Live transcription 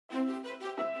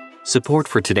Support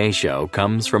for today's show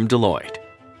comes from Deloitte.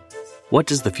 What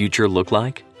does the future look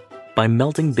like? By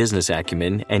melding business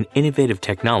acumen and innovative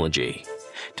technology,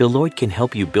 Deloitte can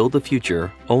help you build the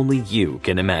future only you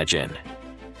can imagine.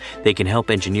 They can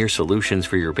help engineer solutions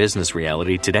for your business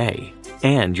reality today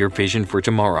and your vision for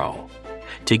tomorrow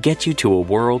to get you to a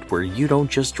world where you don't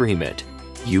just dream it,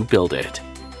 you build it.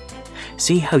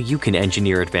 See how you can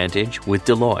engineer advantage with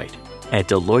Deloitte at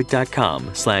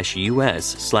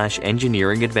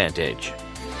deloitte.com/US/engineering advantage.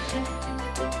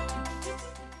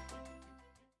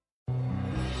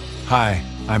 Hi,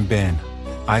 I'm Ben.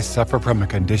 I suffer from a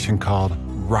condition called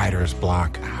writer's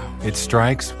block. It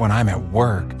strikes when I'm at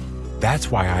work. That's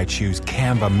why I choose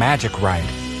Canva Magic Write.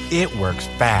 It works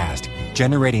fast,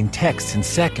 generating text in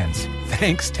seconds,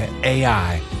 thanks to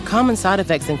AI. Common side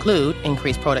effects include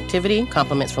increased productivity,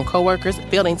 compliments from coworkers,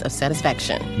 feelings of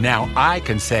satisfaction. Now I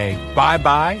can say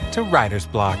bye-bye to writer's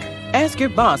block. Ask your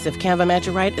boss if Canva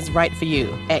Magic Write is right for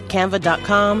you at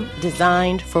canva.com,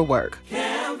 designed for work.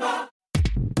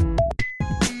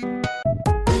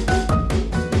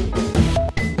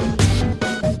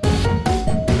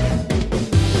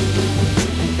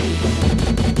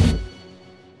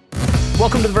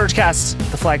 Welcome to the Vergecast,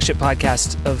 the flagship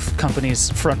podcast of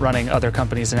companies front-running other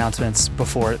companies' announcements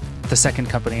before the second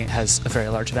company has a very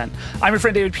large event. I'm your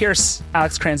friend David Pierce.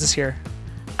 Alex Kranz is here.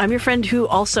 I'm your friend who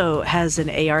also has an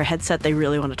AR headset they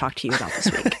really want to talk to you about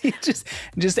this week.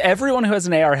 just everyone who has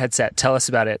an AR headset, tell us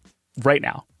about it right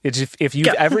now. If you've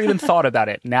ever even thought about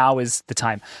it, now is the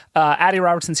time. Addie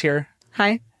Robertson's here.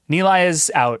 Hi. Nilay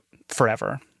is out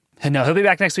forever. No, he'll be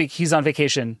back next week. He's on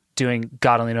vacation doing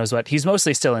God only knows what. He's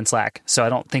mostly still in Slack, so I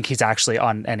don't think he's actually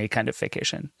on any kind of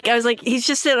vacation. I was like, he's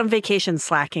just on vacation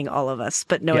slacking all of us,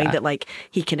 but knowing that like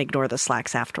he can ignore the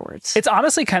Slacks afterwards. It's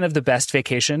honestly kind of the best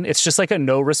vacation. It's just like a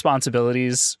no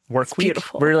responsibilities work week.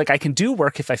 Beautiful. Where like I can do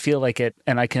work if I feel like it,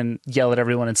 and I can yell at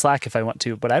everyone in Slack if I want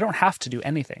to, but I don't have to do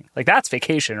anything. Like that's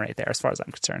vacation right there as far as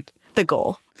I'm concerned. The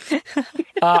goal.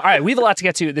 All right, we have a lot to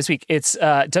get to this week. It's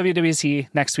WWDC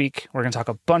next week. We're going to talk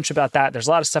a bunch about that. There's a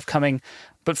lot of stuff coming.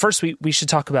 But first, we should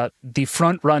talk about the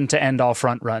front run to end all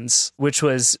front runs, which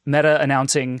was Meta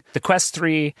announcing the Quest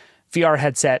 3 VR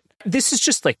headset. This is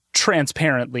just like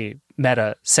transparently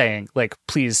Meta saying, like,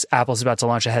 please, Apple's about to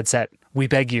launch a headset. We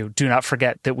beg you, do not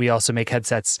forget that we also make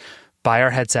headsets. Buy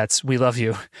our headsets. We love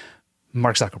you.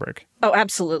 Mark Zuckerberg. Oh,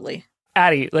 absolutely.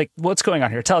 Addie, like, what's going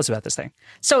on here? Tell us about this thing.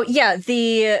 So, yeah,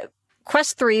 the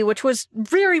Quest 3, which was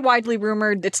very widely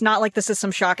rumored. It's not like this is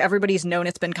some shock. Everybody's known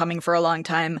it's been coming for a long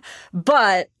time.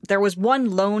 But there was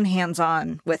one lone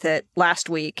hands-on with it last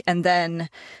week. And then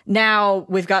now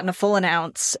we've gotten a full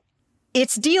announce.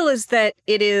 Its deal is that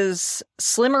it is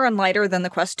slimmer and lighter than the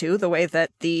Quest 2, the way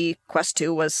that the Quest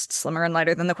 2 was slimmer and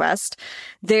lighter than the Quest.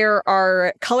 There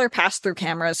are color pass-through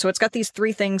cameras. So it's got these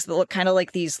three things that look kind of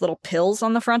like these little pills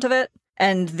on the front of it.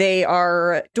 And they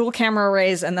are dual camera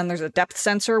arrays, and then there's a depth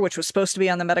sensor, which was supposed to be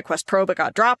on the Meta Quest Pro but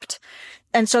got dropped.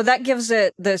 And so that gives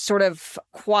it the sort of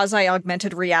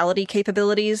quasi-augmented reality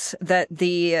capabilities that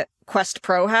the Quest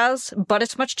Pro has, but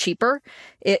it's much cheaper.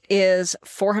 It is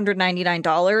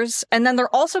 $499. And then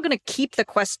they're also going to keep the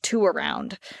Quest 2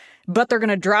 around, but they're going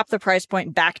to drop the price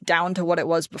point back down to what it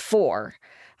was before,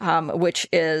 which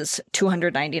is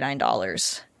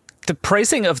 $299. The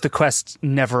pricing of the Quest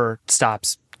never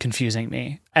stops confusing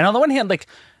me. And on the one hand, like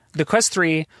the Quest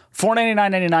 3,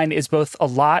 $499.99 is both a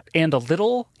lot and a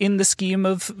little in the scheme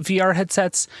of VR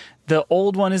headsets. The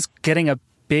old one is getting a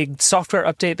big software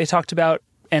update they talked about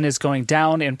and is going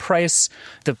down in price.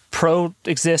 The Pro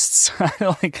exists.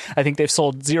 I think they've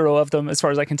sold 0 of them as far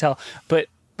as I can tell. But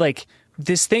like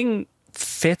this thing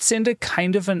fits into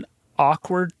kind of an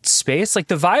awkward space. Like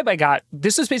the vibe I got,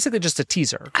 this was basically just a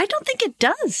teaser. I don't think it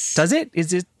does. Does it?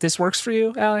 This works for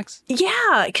you, Alex?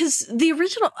 Yeah, because the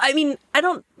original, I mean, I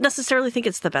don't necessarily think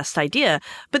it's the best idea,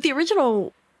 but the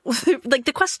original, like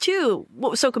the Quest 2,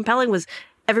 what was so compelling was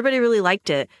everybody really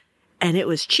liked it and it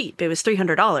was cheap. It was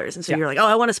 $300. And so you're like, oh,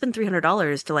 I want to spend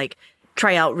 $300 to like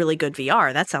try out really good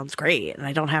VR. That sounds great. And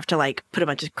I don't have to like put a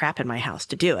bunch of crap in my house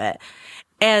to do it.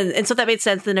 And so that made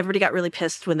sense. Then everybody got really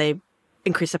pissed when they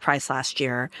increased the price last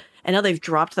year, and now they've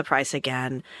dropped the price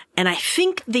again. And I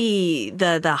think the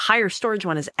higher storage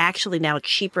one is actually now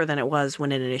cheaper than it was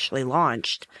when it initially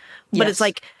launched. But it's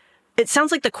like, it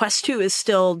sounds like the Quest 2 is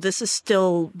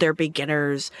still their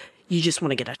beginners. You just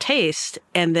want to get a taste.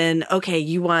 And then, okay,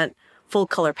 you want full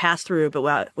color pass through,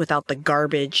 but without the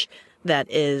garbage that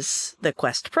is the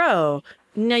Quest Pro.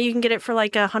 Now you can get it for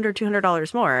like $100,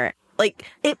 $200 more. Like,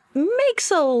 it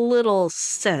makes a little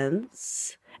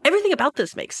sense. Everything about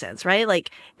this makes sense, right? Like,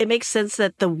 it makes sense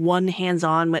that the one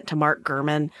hands-on went to Mark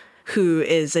Gurman, who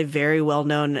is a very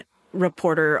well-known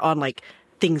reporter on like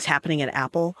things happening at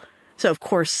Apple. So of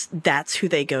course that's who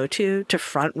they go to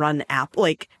front run Apple.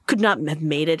 Like, could not have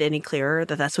made it any clearer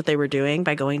that that's what they were doing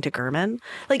by going to Gurman.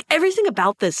 Like, everything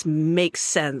about this makes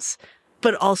sense,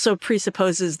 but also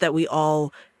presupposes that we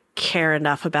all care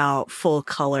enough about full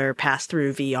color pass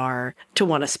through VR to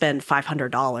want to spend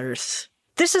 $500.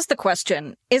 This is the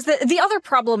question. Is that the other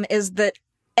problem is that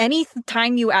any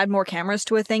time you add more cameras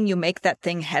to a thing, you make that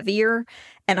thing heavier.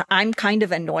 And I'm kind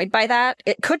of annoyed by that.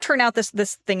 It could turn out this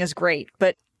thing is great,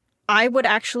 but I would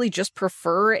actually just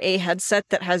prefer a headset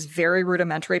that has very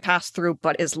rudimentary pass-through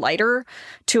but is lighter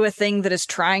to a thing that is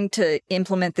trying to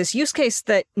implement this use case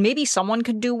that maybe someone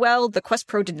could do well. The Quest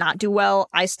Pro did not do well.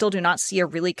 I still do not see a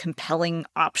really compelling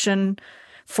option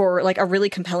for, like, a really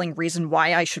compelling reason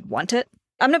why I should want it.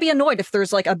 I'm going to be annoyed if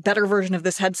there's, like, a better version of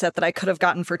this headset that I could have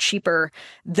gotten for cheaper,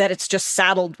 that it's just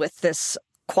saddled with this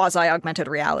quasi-augmented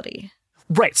reality.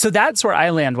 Right. So that's where I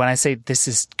land when I say this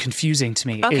is confusing to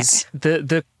me. Okay. Is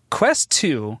the Quest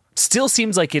 2 still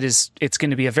seems like it's going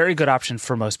to be a very good option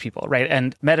for most people, right?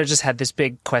 And Meta just had this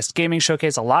big Quest gaming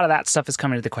showcase. A lot of that stuff is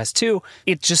coming to the Quest 2.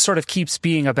 It just sort of keeps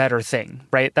being a better thing,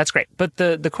 right? That's great. But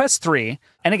the Quest 3,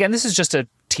 and again, this is just a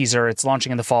teaser. It's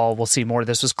launching in the fall. We'll see more.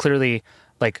 This was clearly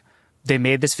like they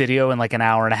made this video in like an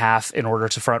hour and a half in order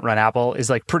to front run Apple, is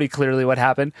like pretty clearly what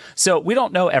happened. So we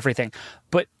don't know everything.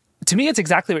 But to me, it's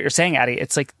exactly what you're saying, Addie.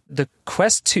 It's like the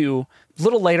Quest 2, a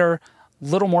little later,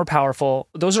 little more powerful.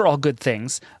 Those are all good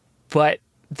things. But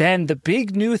then the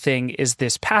big new thing is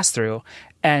this pass-through.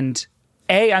 And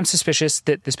A, I'm suspicious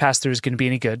that this pass-through is going to be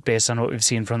any good based on what we've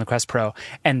seen from the Quest Pro.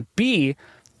 And B,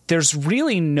 there's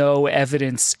really no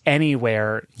evidence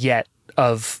anywhere yet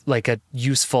of like a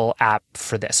useful app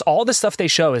for this. All the stuff they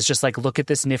show is just like, look at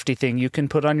this nifty thing you can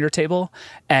put on your table.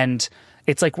 And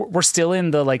it's like we're still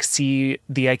in the like see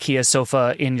the IKEA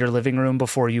sofa in your living room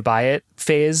before you buy it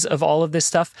phase of all of this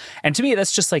stuff. And to me,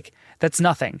 that's just like, that's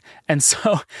nothing. And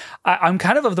so I'm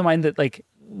kind of the mind that like,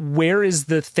 where is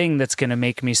the thing that's going to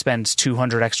make me spend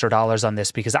 $200 extra on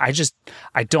this? Because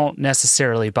I don't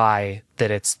necessarily buy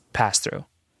that it's passed through.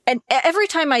 And every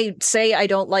time I say I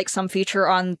don't like some feature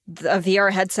on a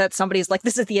VR headset, somebody's like,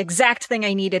 this is the exact thing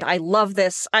I needed. I love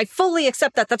this. I fully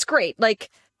accept that. That's great. Like,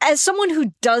 as someone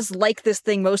who does like this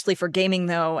thing mostly for gaming,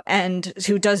 though, and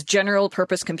who does general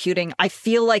purpose computing, I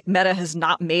feel like Meta has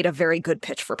not made a very good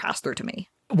pitch for pass-through to me.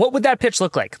 What would that pitch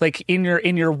look like? Like in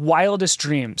your wildest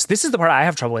dreams? This is the part I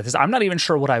have trouble with, is I'm not even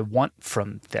sure what I want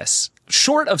from this.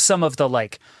 Short of some of the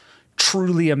like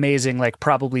truly amazing, like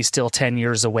probably still 10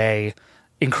 years away,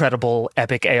 incredible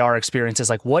epic AR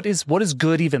experiences. Like what is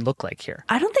good even look like here?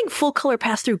 I don't think full color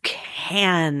pass-through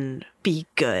can be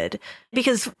good,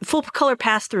 because full color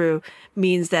pass-through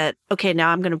means that, okay, now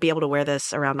I'm going to be able to wear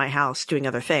this around my house doing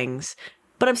other things,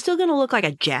 but I'm still going to look like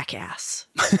a jackass.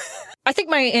 I think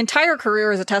my entire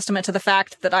career is a testament to the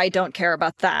fact that I don't care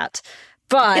about that.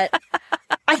 But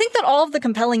I think that all of the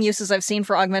compelling uses I've seen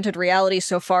for augmented reality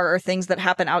so far are things that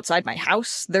happen outside my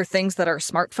house. They're things that are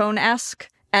smartphone-esque.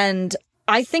 And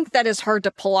I think that is hard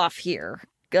to pull off here.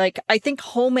 Like, I think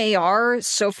home AR,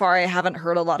 so far I haven't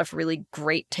heard a lot of really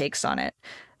great takes on it.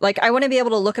 Like, I want to be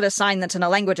able to look at a sign that's in a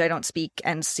language I don't speak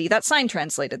and see that sign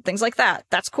translated, things like that.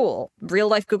 That's cool. Real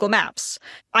life Google Maps.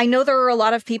 I know there are a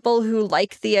lot of people who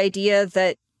like the idea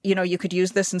that, you know, you could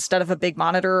use this instead of a big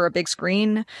monitor or a big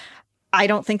screen. I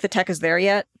don't think the tech is there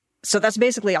yet. So that's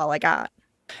basically all I got.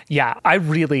 Yeah, I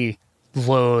really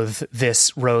loathe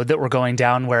this road that we're going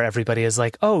down where everybody is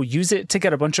like, oh, use it to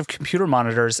get a bunch of computer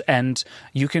monitors and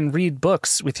you can read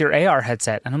books with your AR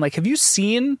headset. And I'm like, have you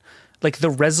seen like the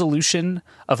resolution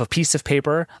of a piece of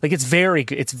paper? Like it's very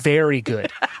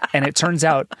good. And it turns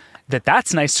out that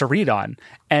that's nice to read on.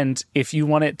 And if you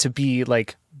want it to be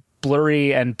like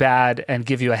blurry and bad and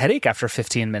give you a headache after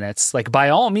 15 minutes, like by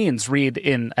all means read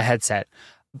in a headset.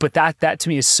 But that to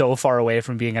me is so far away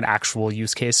from being an actual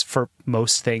use case for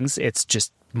most things. It's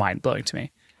just mind-blowing to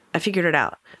me. I figured it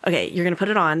out. Okay, you're going to put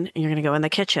it on and you're going to go in the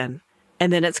kitchen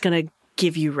and then it's going to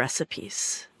give you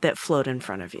recipes that float in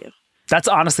front of you. That's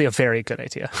honestly a very good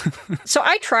idea. So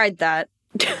I tried that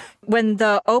when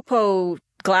the Oppo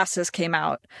glasses came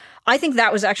out. I think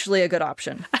that was actually a good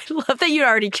option. I love that you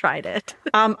already tried it.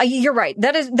 You're right.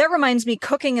 That reminds me,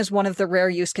 cooking is one of the rare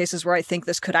use cases where I think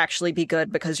this could actually be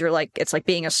good because you're like, it's like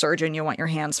being a surgeon. You want your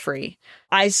hands free.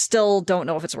 I still don't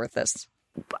know if it's worth this.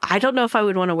 I don't know if I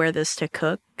would want to wear this to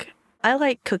cook. I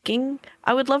like cooking.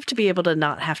 I would love to be able to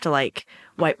not have to like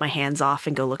wipe my hands off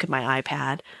and go look at my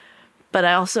iPad. But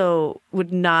I also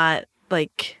would not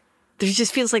like, there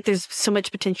just feels like there's so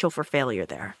much potential for failure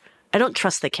there. I don't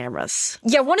trust the cameras.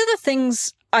 Yeah, one of the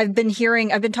things I've been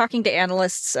talking to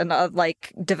analysts and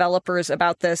like developers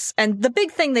about this. And the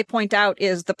big thing they point out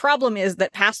is the problem is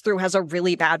that pass-through has a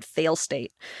really bad fail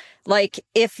state. Like,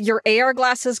 if your AR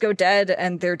glasses go dead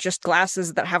and they're just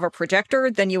glasses that have a projector,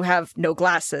 then you have no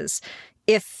glasses.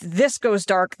 If this goes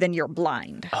dark, then you're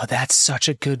blind. Oh, that's such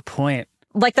a good point.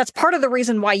 Like, that's part of the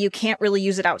reason why you can't really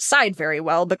use it outside very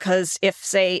well, because if,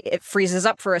 say, it freezes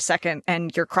up for a second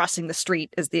and you're crossing the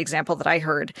street, is the example that I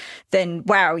heard, then,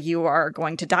 wow, you are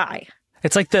going to die.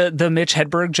 It's like the Mitch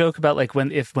Hedberg joke about like when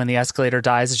the escalator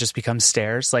dies, it just becomes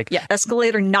stairs. Like, yeah,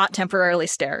 escalator, not temporarily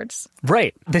stairs.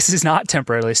 Right. This is not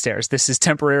temporarily stairs. This is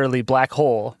temporarily black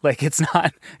hole. Like, it's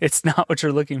not what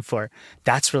you're looking for.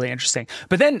 That's really interesting.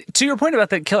 But then to your point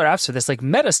about the killer apps for this, like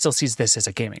Meta still sees this as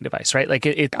a gaming device, right? Like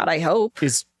God, I hope.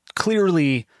 Is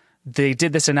clearly they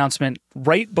did this announcement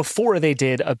right before they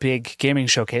did a big gaming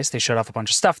showcase. They showed off a bunch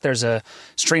of stuff. There's a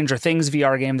Stranger Things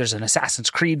VR game. There's an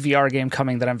Assassin's Creed VR game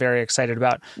coming that I'm very excited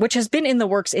about. Which has been in the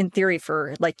works in theory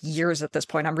for like years at this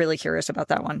point. I'm really curious about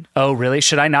that one. Oh, really?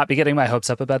 Should I not be getting my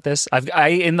hopes up about this? I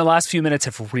in the last few minutes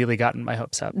have really gotten my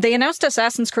hopes up. They announced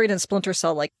Assassin's Creed and Splinter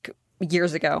Cell like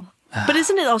years ago. But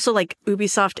isn't it also like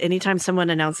Ubisoft, anytime someone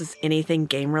announces anything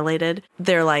game related,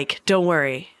 they're like, don't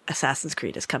worry, Assassin's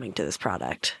Creed is coming to this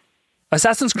product.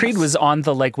 Assassin's Creed was on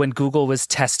the, like, when Google was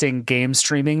testing game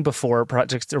streaming before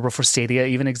Stadia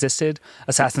even existed.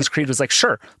 Assassin's Creed was like,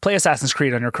 sure, play Assassin's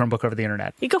Creed on your Chromebook over the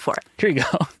internet. You go for it. Here you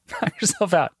go. Knock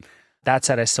yourself out. That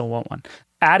said, I still want one.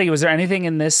 Addie, was there anything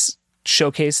in this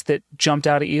showcase that jumped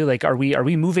out at you? Like, are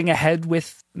we moving ahead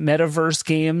with metaverse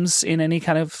games in any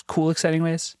kind of cool, exciting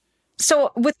ways?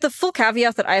 So with the full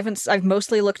caveat that I've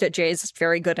mostly looked at Jay's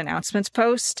very good announcements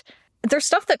post. There's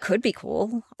stuff that could be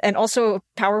cool. And also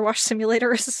Power Wash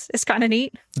Simulator is kind of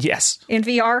neat. Yes. In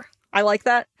VR. I like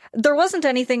that. There wasn't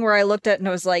anything where I looked at and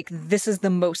I was like, this is the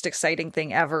most exciting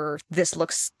thing ever. This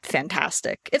looks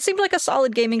fantastic. It seemed like a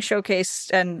solid gaming showcase,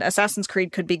 and Assassin's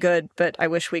Creed could be good, but I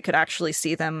wish we could actually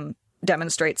see them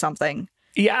demonstrate something.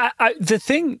 Yeah,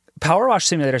 Power Wash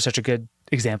Simulator is such a good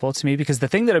example to me, because the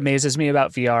thing that amazes me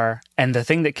about VR and the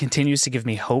thing that continues to give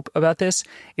me hope about this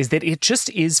is that it just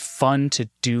is fun to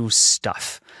do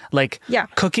stuff. Like,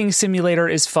 Cooking Simulator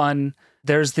is fun.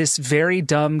 There's this very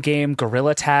dumb game,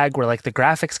 Gorilla Tag, where like the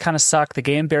graphics kind of suck. The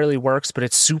game barely works, but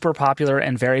it's super popular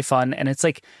and very fun. And it's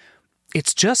like,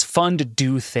 it's just fun to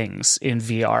do things in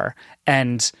VR.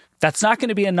 And that's not going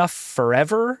to be enough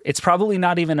forever. It's probably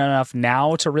not even enough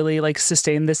now to really like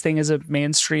sustain this thing as a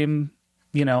mainstream,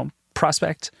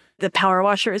 prospect. The Power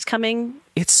Washer is coming.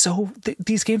 It's so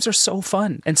these games are so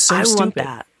fun and so stupid. I want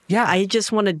that. Yeah, I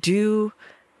just want to do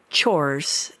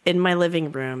chores in my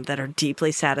living room that are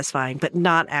deeply satisfying, but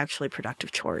not actually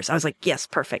productive chores. I was like, yes,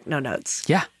 perfect. No notes.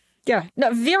 Yeah. No,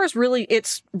 VR is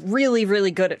really,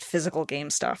 really good at physical game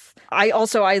stuff. I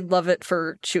love it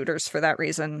for shooters for that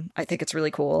reason. I think it's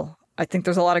really cool. I think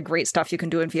there's a lot of great stuff you can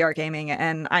do in VR gaming,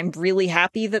 and I'm really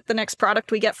happy that the next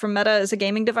product we get from Meta is a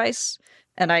gaming device,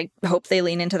 and I hope they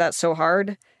lean into that so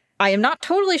hard. I am not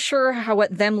totally sure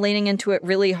what them leaning into it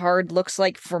really hard looks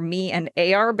like for me and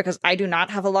AR, because I do not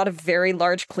have a lot of very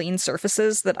large, clean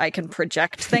surfaces that I can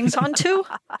project things onto.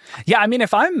 Yeah, I mean,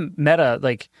 if I'm Meta,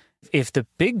 like, if the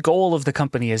big goal of the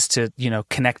company is to,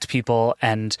 connect people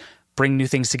and bring new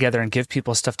things together and give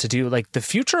people stuff to do, like, the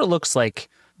future looks like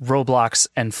Roblox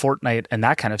and Fortnite and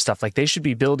that kind of stuff. Like, they should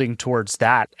be building towards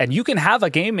that. And you can have a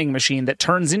gaming machine that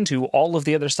turns into all of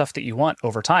the other stuff that you want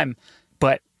over time,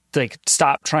 but like,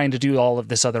 stop trying to do all of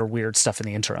this other weird stuff in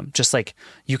the interim. Just like,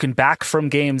 you can back from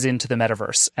games into the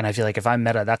metaverse. And I feel like if I'm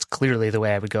Meta, that's clearly the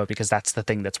way I would go, because that's the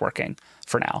thing that's working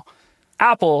for now.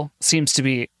 Apple seems to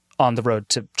be on the road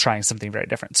to trying something very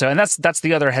different. So, and that's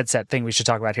the other headset thing we should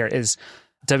talk about here is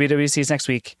WWDC is next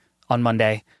week on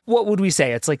Monday. What would we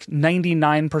say? It's like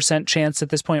 99% chance at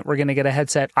this point we're going to get a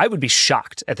headset. I would be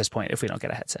shocked at this point if we don't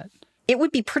get a headset. It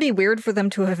would be pretty weird for them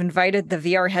to have invited the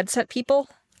VR headset people.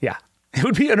 Yeah. It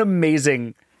would be an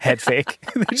amazing head fake.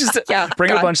 They just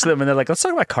bring a bunch of them and they're like, let's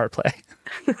talk about CarPlay.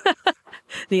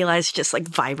 Eli's just like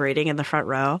vibrating in the front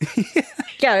row.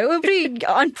 Yeah, it would be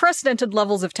unprecedented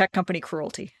levels of tech company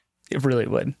cruelty. It really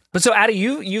would. But so, Addie,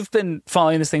 you've been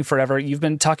following this thing forever. You've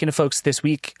been talking to folks this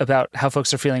week about how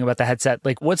folks are feeling about the headset.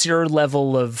 Like, what's your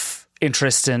level of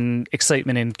interest and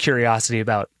excitement and curiosity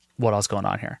about what else going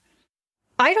on here?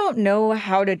 I don't know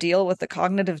how to deal with the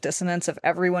cognitive dissonance of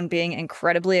everyone being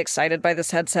incredibly excited by this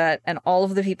headset and all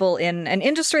of the people in an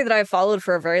industry that I've followed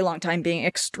for a very long time being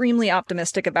extremely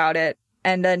optimistic about it.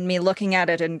 And then me looking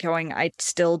at it and going, I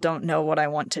still don't know what I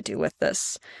want to do with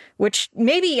this. Which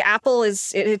maybe Apple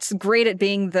it's great at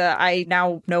being I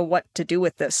now know what to do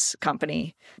with this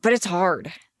company. But it's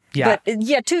hard. Yeah. But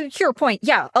yeah, to your point,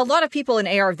 yeah, a lot of people in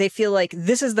AR, they feel like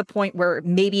this is the point where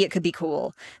maybe it could be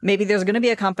cool. Maybe there's going to be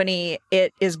a company,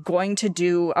 it is going to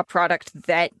do a product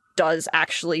that does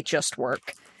actually just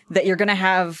work. That you're going to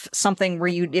have something where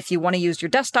if you want to use your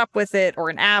desktop with it or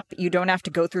an app, you don't have to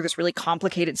go through this really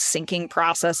complicated syncing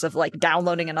process of like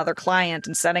downloading another client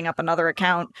and setting up another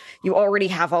account. You already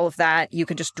have all of that. You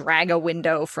can just drag a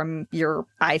window from your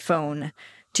iPhone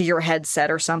to your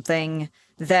headset or something.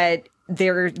 That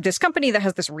they're this company that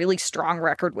has this really strong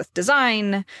record with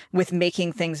design, with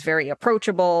making things very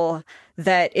approachable,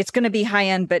 that it's going to be high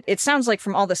end, but it sounds like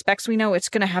from all the specs we know, it's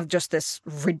going to have just this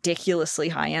ridiculously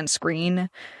high end screen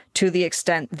to the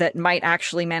extent that might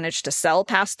actually manage to sell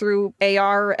pass-through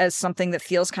AR as something that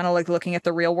feels kind of like looking at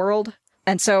the real world.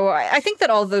 And so I think that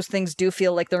all of those things do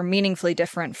feel like they're meaningfully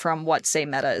different from what, say,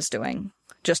 Meta is doing,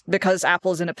 just because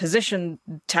Apple's in a position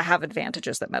to have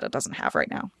advantages that Meta doesn't have right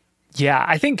now. Yeah,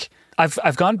 I think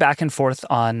I've gone back and forth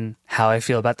on how I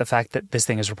feel about the fact that this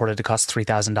thing is reported to cost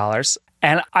 $3,000.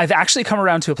 And I've actually come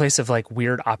around to a place of like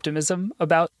weird optimism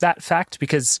about that fact,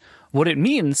 because what it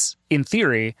means in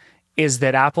theory is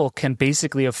that Apple can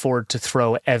basically afford to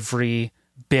throw every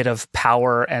bit of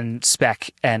power and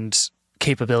spec and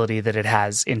capability that it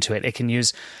has into it. It can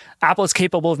use Apple is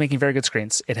capable of making very good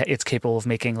screens. It's capable of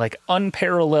making like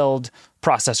unparalleled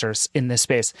processors in this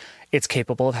space. It's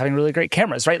capable of having really great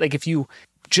cameras, right? Like if you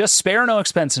just spare no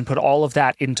expense and put all of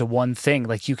that into one thing,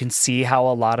 like you can see how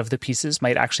a lot of the pieces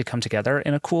might actually come together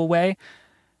in a cool way.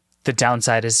 The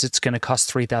downside is it's going to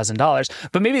cost $3,000,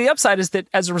 but maybe the upside is that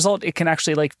as a result, it can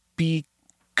actually like be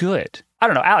good. I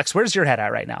don't know. Alex, where's your head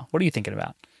at right now? What are you thinking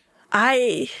about?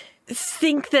 I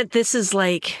think that this is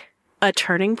like a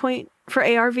turning point for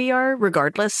AR VR,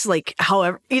 regardless, like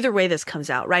however, either way this comes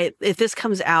out, right? If this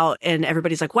comes out and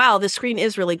everybody's like, wow, this screen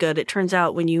is really good. It turns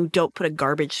out when you don't put a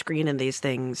garbage screen in these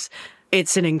things,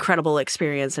 it's an incredible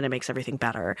experience and it makes everything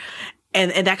better.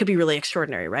 And that could be really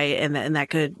extraordinary, right? And that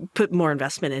could put more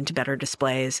investment into better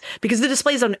displays, because the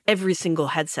displays on every single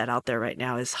headset out there right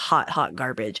now is hot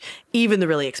garbage, even the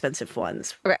really expensive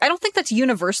ones. Okay, I don't think that's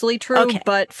universally true,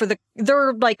 but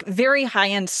they're like very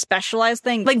high-end specialized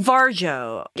things. Like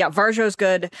Varjo. Yeah, Varjo's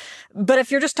good. But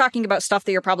if you're just talking about stuff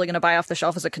that you're probably going to buy off the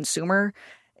shelf as a consumer,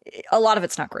 a lot of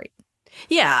it's not great.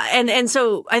 Yeah. And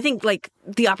so I think like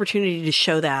the opportunity to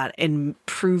show that and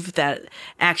prove that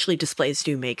actually displays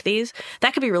do make these,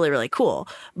 that could be really, really cool.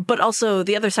 But also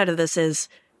the other side of this is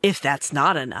if that's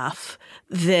not enough,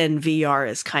 then VR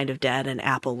is kind of dead and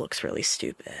Apple looks really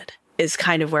stupid. Is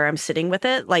kind of where I'm sitting with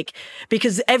it. Like,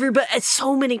 because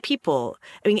so many people,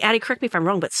 I mean, Addie, correct me if I'm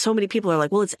wrong, but so many people are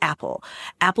like, well, it's Apple.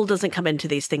 Apple doesn't come into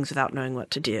these things without knowing what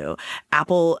to do.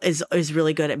 Apple is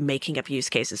really good at making up use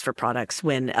cases for products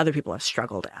when other people have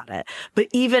struggled at it. But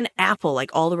even Apple,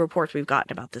 like all the reports we've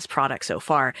gotten about this product so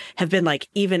far have been like,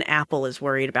 even Apple is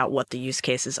worried about what the use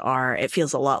cases are. It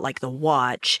feels a lot like the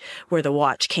watch, where the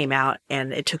watch came out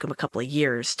and it took them a couple of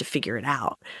years to figure it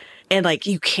out. And like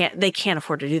they can't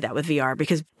afford to do that with VR,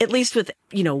 because at least with,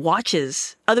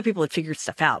 watches, other people had figured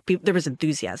stuff out. There was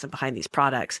enthusiasm behind these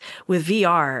products. With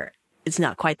VR, it's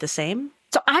not quite the same.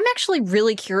 So I'm actually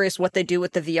really curious what they do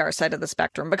with the VR side of the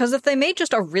spectrum, because if they made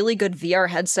just a really good VR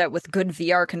headset with good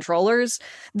VR controllers,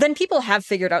 then people have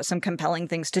figured out some compelling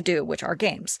things to do, which are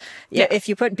games. Yeah. If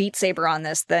you put Beat Saber on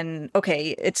this, then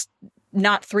okay, it's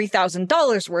not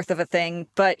 $3,000 worth of a thing,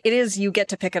 but it is, you get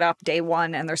to pick it up day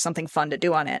one and there's something fun to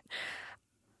do on it.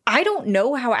 I don't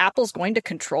know how Apple's going to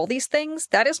control these things.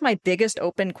 That is my biggest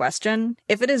open question.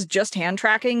 If it is just hand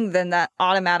tracking, then that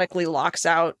automatically locks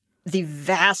out the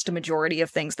vast majority of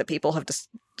things that people have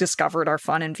discovered are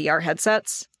fun in VR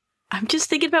headsets. I'm just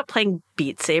thinking about playing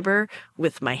Beat Saber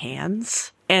with my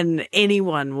hands and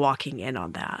anyone walking in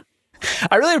on that.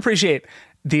 I really appreciate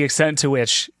the extent to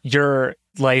which your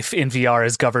life in VR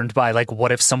is governed by, like,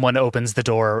 what if someone opens the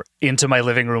door into my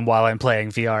living room while I'm playing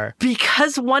VR?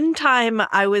 Because one time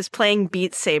I was playing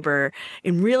Beat Saber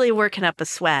and really working up a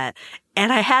sweat,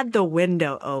 and I had the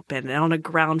window open on a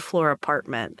ground floor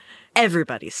apartment.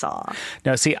 Everybody saw.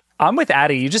 No, see, I'm with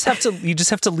Addie. You just have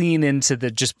to lean into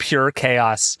the just pure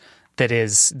chaos that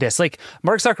is this. Like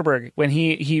Mark Zuckerberg, when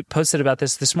he posted about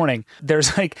this morning,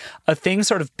 there's like a thing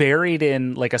sort of buried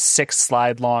in like a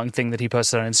 6-slide long thing that he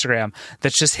posted on Instagram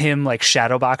that's just him like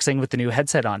shadowboxing with the new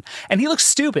headset on. And he looks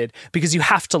stupid because you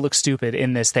have to look stupid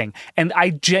in this thing. And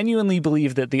I genuinely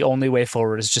believe that the only way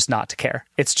forward is just not to care.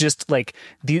 It's just like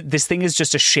this thing is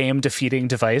just a shame-defeating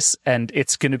device, and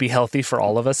it's going to be healthy for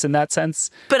all of us in that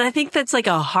sense. But I think that's like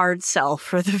a hard sell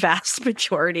for the vast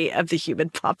majority of the human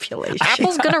population.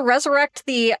 Apple's going to resurrect resurrect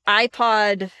the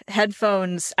iPod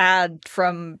headphones ad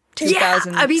from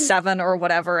 2007 or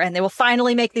whatever, and they will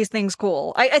finally make these things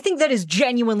cool. I think that is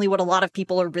genuinely what a lot of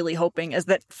people are really hoping, is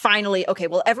that finally, okay,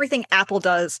 well, everything Apple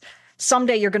does,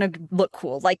 someday you're going to look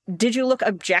cool. Like, did you look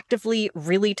objectively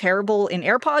really terrible in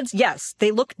AirPods? Yes,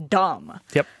 they look dumb.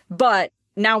 Yep. But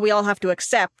now we all have to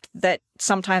accept that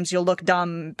sometimes you'll look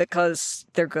dumb because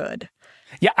they're good.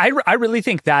 Yeah, I really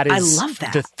think that is I love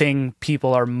that. the thing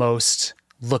people are most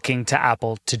looking to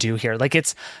Apple to do here. Like,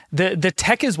 it's the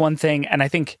tech is one thing, and I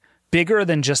think bigger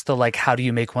than just the, like, how do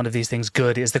you make one of these things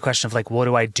good is the question of, like, what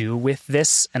do I do with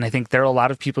this? And I think there are a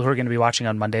lot of people who are going to be watching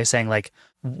on Monday saying, like,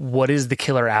 what is the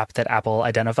killer app that Apple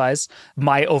identifies?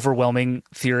 My overwhelming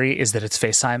theory is that it's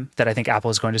FaceTime, that I think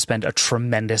Apple is going to spend a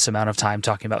tremendous amount of time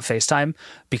talking about FaceTime,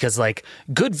 because, like,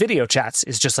 good video chats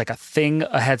is just like a thing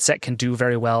a headset can do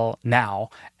very well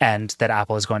now, and that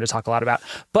Apple is going to talk a lot about.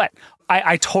 But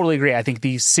I totally agree. I think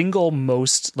the single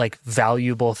most, like,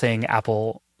 valuable thing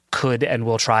Apple could and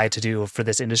will try to do for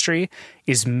this industry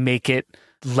is make it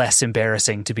less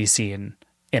embarrassing to be seen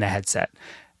in a headset.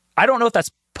 I don't know if that's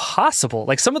possible.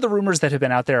 Like, some of the rumors that have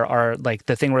been out there are like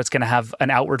the thing where it's going to have an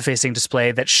outward facing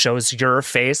display that shows your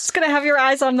face. It's going to have your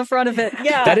eyes on the front of it.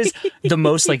 Yeah. That is the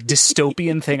most, like,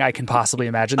 dystopian thing I can possibly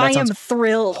imagine. That I am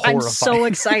thrilled. horrifying. I'm so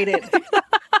excited.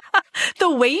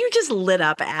 The way you just lit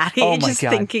up, Addie, Oh my just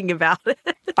God. thinking about it.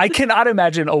 I cannot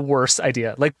imagine a worse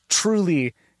idea. Like,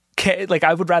 truly, like,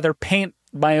 I would rather paint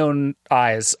my own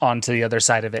eyes onto the other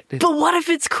side of it. But what if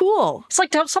it's cool? It's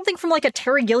like something from like a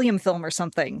Terry Gilliam film or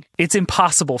something. It's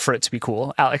impossible for it to be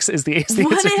cool, Alex, is the What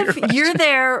answer to your if question. you're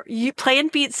there, you playing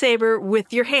Beat Saber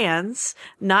with your hands,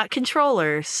 not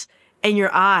controllers, and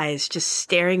your eyes just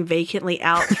staring vacantly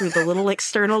out through the little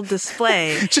external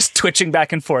display, Just twitching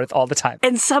back and forth all the time.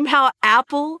 and somehow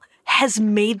Apple has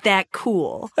made that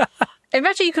cool?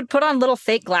 Imagine you could put on little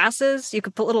fake glasses. You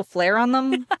could put little flare on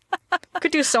them. You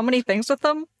could do so many things with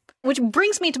them. Which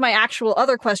brings me to my actual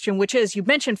other question, which is, you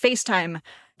mentioned FaceTime.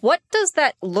 What does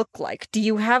that look like? Do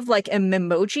you have like a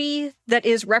memoji that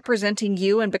is representing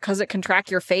you, and because it can track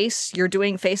your face, you're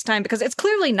doing FaceTime? Because it's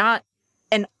clearly not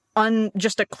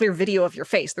just a clear video of your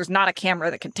face. There's not a camera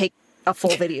that can take a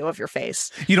full video of your face.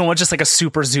 You don't want just like a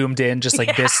super zoomed in, just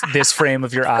like this frame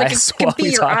of your Like, eyes it could while be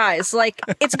we your talk. eyes. Like,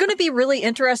 it's going to be really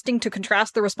interesting to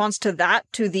contrast the response to that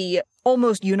to the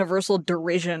almost universal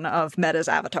derision of Meta's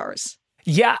avatars.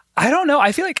 Yeah, I don't know.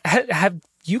 I feel like, have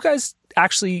you guys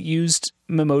actually used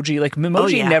Memoji? Like,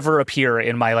 Memoji never appear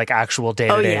in my, like, actual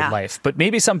day-to-day life, but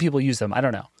maybe some people use them. I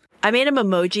don't know. I made a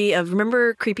memoji of,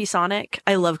 remember Creepy Sonic?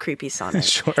 I love Creepy Sonic.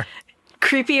 Sure.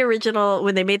 Creepy original,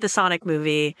 when they made the Sonic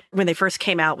movie, when they first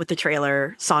came out with the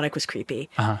trailer, Sonic was creepy.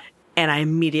 Uh-huh. And I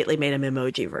immediately made a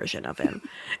memoji version of him.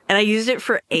 And I used it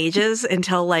for ages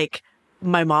until, like,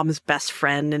 my mom's best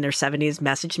friend in their 70s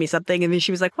messaged me something, and then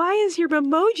she was like, why is your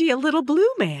memoji a little blue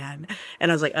man? And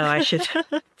I was like, oh, I should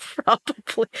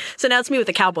probably. So now it's me with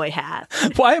a cowboy hat.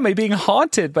 Why am I being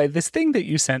haunted by this thing that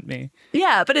you sent me?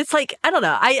 Yeah, but it's like, I don't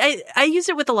know. I use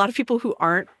it with a lot of people who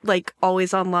aren't, like,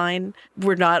 always online.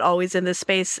 We're not always in this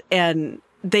space, and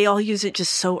they all use it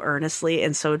just so earnestly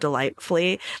and so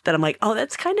delightfully that I'm like, oh,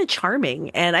 that's kind of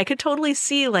charming. And I could totally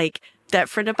see, like, that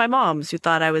friend of my mom's who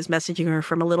thought I was messaging her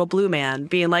from a little blue man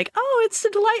being like, oh, it's a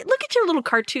delight. Look at your little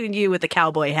cartoon you with a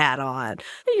cowboy hat on.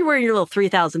 You're wearing your little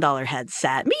 $3,000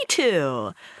 headset. Me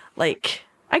too. Like,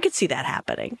 I could see that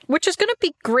happening. Which is going to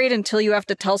be great until you have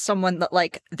to tell someone that,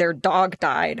 like, their dog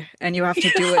died and you have to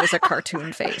do it as a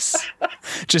cartoon face.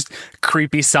 Just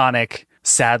creepy Sonic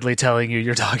sadly telling you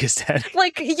your dog is dead.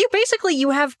 Like,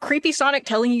 you have creepy Sonic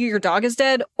telling you your dog is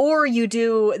dead, or you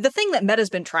do the thing that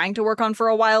Meta's been trying to work on for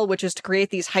a while, which is to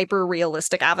create these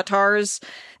hyper-realistic avatars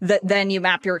that then you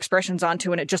map your expressions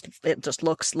onto, and it just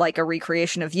looks like a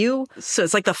recreation of you. So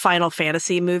it's like the Final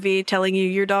Fantasy movie telling you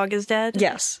your dog is dead?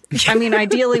 Yes. I mean,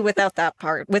 ideally without that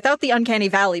part, without the Uncanny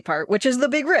Valley part, which is the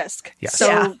big risk. Yes.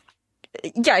 So,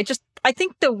 yeah, I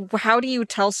think how do you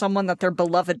tell someone that their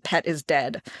beloved pet is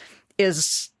dead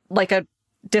is like a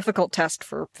difficult test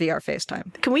for VR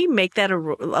FaceTime. Can we make that a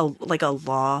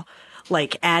law?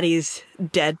 Like Addie's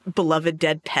beloved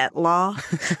dead pet law?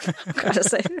 Gotta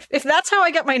say, if that's how I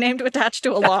get my name to attach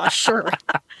to a law, sure.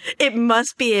 It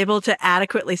must be able to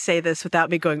adequately say this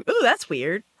without me going, ooh, that's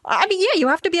weird. I mean, yeah, you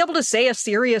have to be able to say a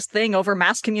serious thing over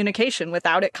mass communication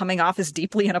without it coming off as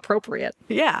deeply inappropriate.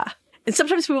 Yeah. And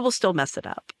sometimes people will still mess it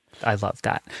up. I love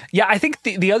that. Yeah, I think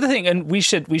the other thing, and we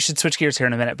should switch gears here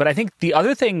in a minute, but I think the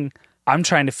other thing I'm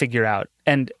trying to figure out,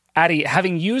 and Addie,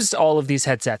 having used all of these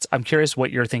headsets, I'm curious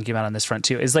what you're thinking about on this front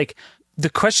too, is like, the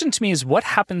question to me is what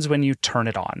happens when you turn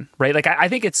it on, right? Like, I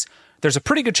think there's a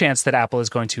pretty good chance that Apple is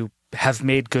going to have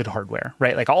made good hardware,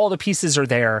 right? Like all the pieces are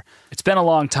there. It's been a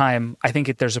long time. I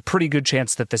think there's a pretty good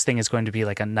chance that this thing is going to be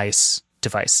like a nice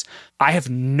device. I have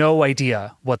no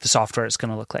idea what the software is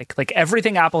going to look like. Like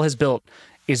everything Apple has built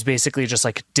is basically just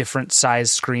like different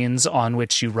size screens on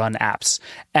which you run apps.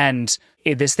 And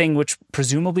this thing, which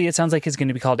presumably it sounds like is going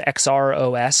to be called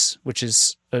XROS, which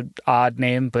is an odd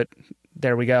name, but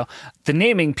there we go. The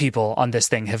naming people on this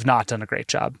thing have not done a great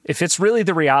job. If it's really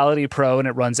the Reality Pro and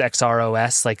it runs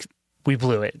XROS, like we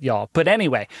blew it, y'all. But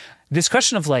anyway, this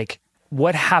question of like,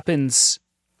 what happens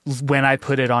when I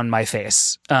put it on my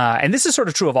face? And this is sort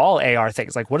of true of all AR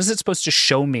things. Like, what is it supposed to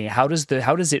show me? How does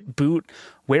it boot?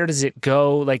 Where does it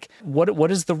go? Like, what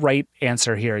is the right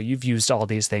answer here? You've used all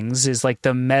these things. Is like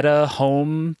the Meta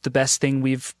Home the best thing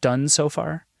we've done so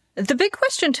far? The big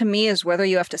question to me is whether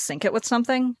you have to sync it with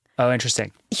something. Oh,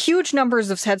 interesting. Huge numbers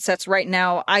of headsets right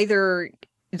now, either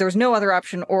there's no other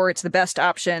option or it's the best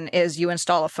option is you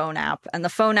install a phone app. And the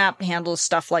phone app handles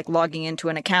stuff like logging into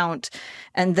an account,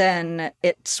 and then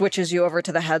it switches you over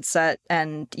to the headset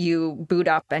and you boot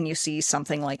up and you see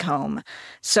something like Home.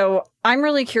 So I'm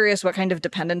really curious what kind of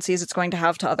dependencies it's going to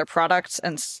have to other products,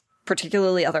 and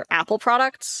particularly other Apple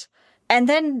products. And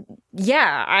then,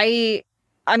 yeah, I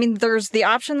mean, there's the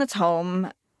option that's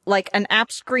Home. Like, an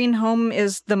app screen Home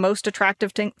is the most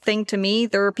attractive thing to me.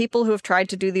 There are people who have tried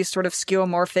to do these sort of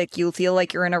skeuomorphic, you feel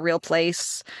like you're in a real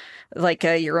place, like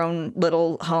your own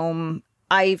little home.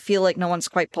 I feel like no one's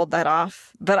quite pulled that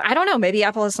off. But I don't know, maybe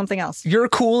Apple has something else. You're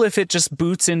cool if it just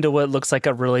boots into what looks like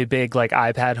a really big like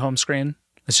iPad home screen.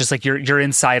 It's just like you're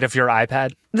inside of your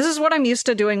iPad. This is what I'm used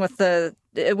to doing with the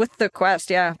Quest,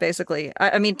 yeah, basically.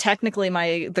 I mean,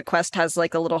 technically the Quest has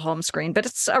like a little home screen, but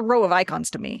it's a row of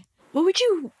icons to me. What would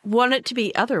you want it to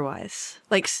be otherwise?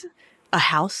 Like a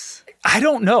house? I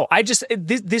don't know.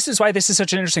 This is why this is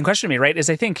such an interesting question to me, right? Is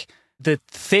I think the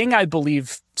thing I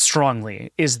believe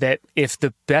strongly is that if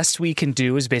the best we can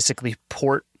do is basically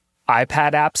port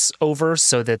iPad apps over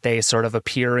so that they sort of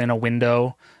appear in a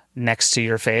window next to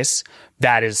your face,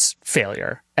 that is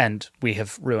failure, and we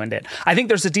have ruined it. I think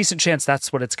there's a decent chance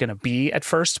that's what it's going to be at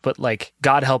first, but like,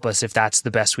 God help us if that's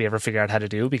the best we ever figure out how to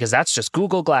do, because that's just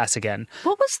Google Glass again.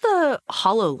 What was the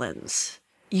HoloLens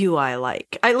UI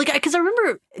like? Because I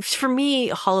remember, for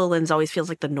me, HoloLens always feels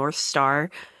like the North Star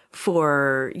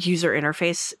for user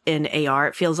interface in AR.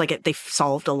 It feels like they've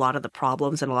solved a lot of the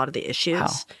problems and a lot of the issues. Wow.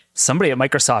 Somebody at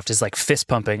Microsoft is like fist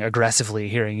pumping aggressively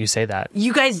hearing you say that.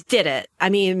 You guys did it. I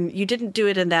mean, you didn't do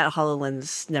it in that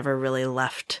HoloLens never really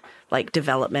left like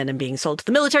development and being sold to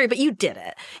the military, but you did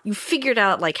it. You figured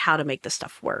out like how to make this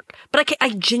stuff work. But I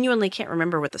genuinely can't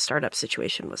remember what the startup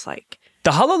situation was like.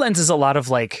 The HoloLens is a lot of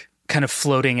like kind of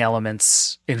floating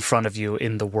elements in front of you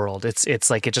in the world. It's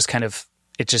like it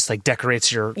just like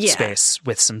decorates your space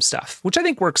with some stuff, which I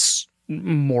think works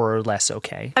more or less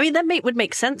okay. I mean, that would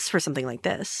make sense for something like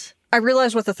this. I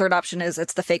realize what the third option is.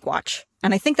 It's the fake watch.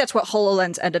 And I think that's what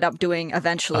HoloLens ended up doing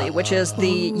eventually, which is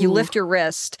you lift your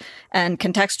wrist, and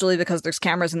contextually, because there's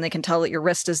cameras and they can tell that your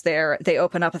wrist is there, they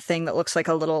open up a thing that looks like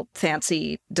a little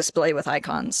fancy display with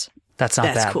icons. That's not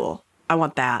bad. That's cool. I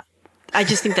want that. I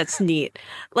just think that's neat.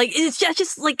 Like, it's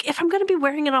just like, if I'm going to be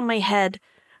wearing it on my head,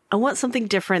 I want something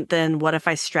different than what if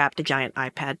I strapped a giant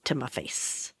iPad to my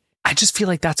face. I just feel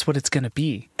like that's what it's going to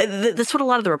be. That's what a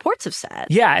lot of the reports have said.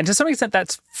 Yeah, and to some extent,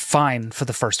 that's fine for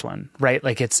the first one, right?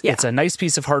 Like, it's a nice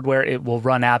piece of hardware. It will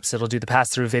run apps. It'll do the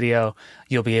pass-through video.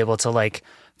 You'll be able to, like,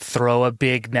 throw a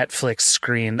big Netflix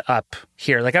screen up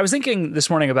here. Like, I was thinking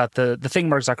this morning about the thing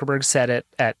Mark Zuckerberg said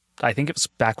at I think it was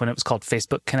back when it was called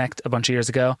Facebook Connect a bunch of years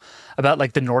ago, about,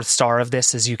 like, the North Star of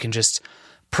this is you can just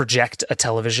project a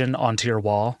television onto your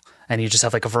wall, and you just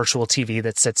have, like, a virtual TV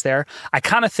that sits there. I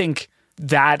kind of think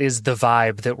that is the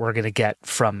vibe that we're going to get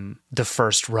from the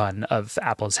first run of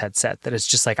Apple's headset. That is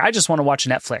just like, I just want to watch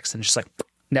Netflix, and just like,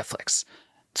 Netflix.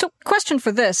 So question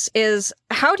for this is,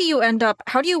 how do you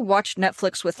watch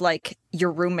Netflix with like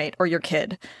your roommate or your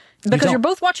kid? Because you're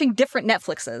both watching different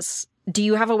Netflixes. Do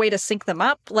you have a way to sync them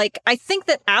up? Like, I think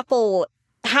that Apple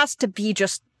has to be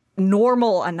just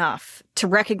normal enough to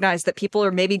recognize that people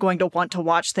are maybe going to want to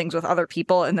watch things with other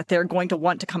people, and that they're going to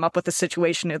want to come up with a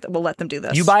situation that will let them do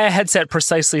this. You buy a headset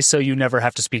precisely so you never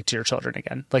have to speak to your children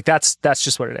again. Like, that's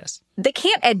just what it is. They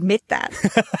can't admit that.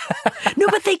 No,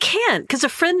 but they can. Because a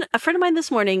friend of mine this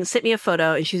morning sent me a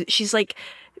photo, and she's like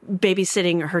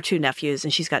babysitting her two nephews,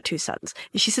 and she's got two sons.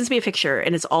 And she sends me a picture,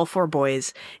 and it's all four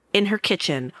boys in her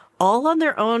kitchen, all on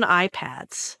their own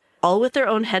iPads, all with their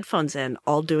own headphones in,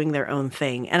 all doing their own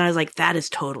thing. And I was like, that is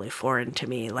totally foreign to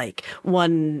me. Like,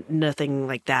 one, nothing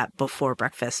like that before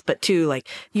breakfast. But two, like,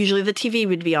 usually the TV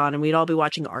would be on and we'd all be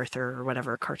watching Arthur or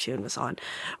whatever cartoon was on,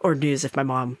 or news if my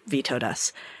mom vetoed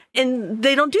us. And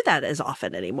they don't do that as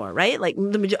often anymore, right? Like,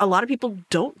 a lot of people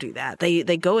don't do that. They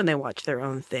go and they watch their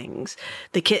own things.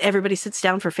 Everybody sits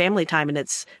down for family time,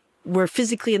 and we're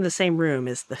physically in the same room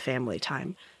as the family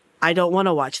time. I don't want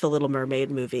to watch the Little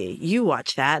Mermaid movie. You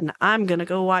watch that, and I'm going to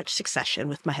go watch Succession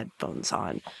with my headphones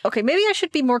on. Okay, maybe I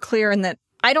should be more clear in that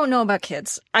I don't know about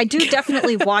kids. I do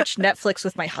definitely watch Netflix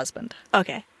with my husband.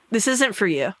 Okay. This isn't for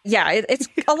you. Yeah, it's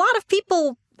a lot of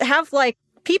people have, like,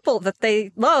 people that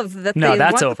they love that no, they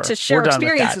that's want over. to share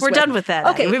experiences We're with. done with that.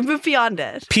 Okay. We've moved beyond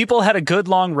it. People had a good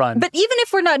long run. But even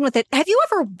if we're done with it, have you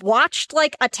ever watched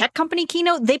like a tech company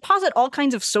keynote? They posit all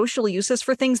kinds of social uses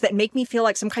for things that make me feel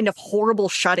like some kind of horrible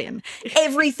shut-in.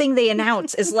 Everything they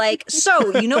announce is like,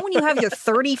 so, you know when you have your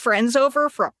 30 friends over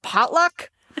for a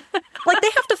potluck? Like, they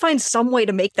have to find some way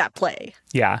to make that play.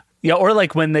 Yeah. Yeah, or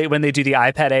like when they do the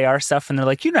iPad AR stuff and they're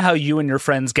like, you know how you and your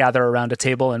friends gather around a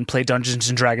table and play Dungeons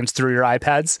and Dragons through your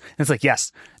iPads? And it's like,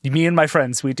 yes, me and my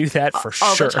friends, we do that for sure.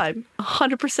 All the time.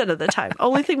 100% of the time.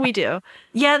 Only thing we do.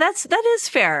 Yeah, that is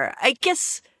fair. I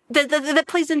guess that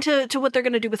plays into what they're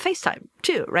going to do with FaceTime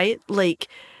too, right? Like,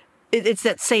 it's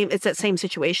that same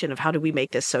situation of how do we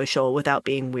make this social without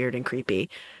being weird and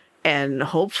creepy? And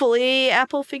hopefully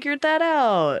Apple figured that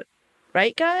out.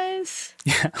 Right, guys?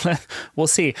 Yeah, we'll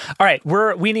see. All right,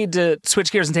 we need to switch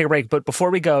gears and take a break. But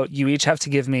before we go, you each have to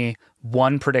give me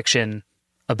one prediction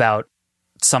about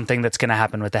something that's going to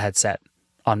happen with the headset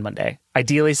on Monday.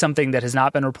 Ideally, something that has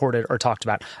not been reported or talked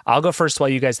about. I'll go first while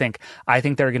you guys think. I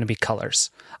think there are going to be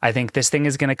colors. I think this thing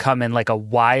is going to come in like a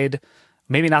wide,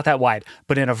 maybe not that wide,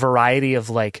 but in a variety of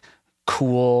like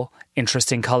cool,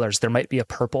 interesting colors. There might be a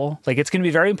purple. Like, it's going to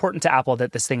be very important to Apple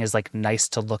that this thing is like nice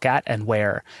to look at and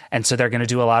wear. And so they're going to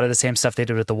do a lot of the same stuff they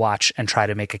did with the watch and try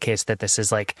to make a case that this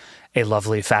is like a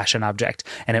lovely fashion object.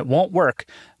 And it won't work,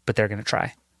 but they're going to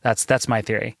try. That's my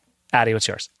theory. Addie, what's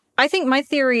yours? I think my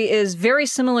theory is very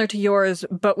similar to yours,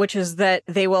 but which is that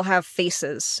they will have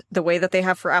faces the way that they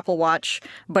have for Apple Watch,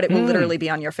 but it will literally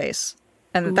be on your face.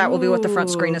 And that will be what the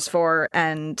front screen is for.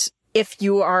 And if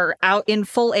you are out in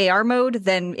full AR mode,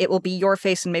 then it will be your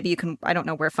face and maybe you can, I don't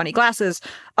know, wear funny glasses.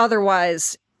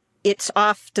 Otherwise, it's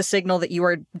off to signal that you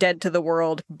are dead to the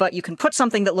world, but you can put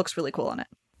something that looks really cool on it.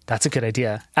 That's a good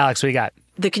idea. Alex, what do you got?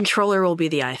 The controller will be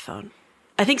the iPhone.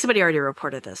 I think somebody already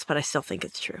reported this, but I still think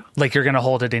it's true. Like, you're going to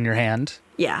hold it in your hand?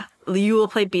 Yeah. You will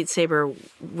play Beat Saber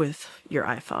with your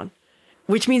iPhone,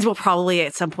 which means we'll probably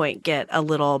at some point get a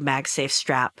little MagSafe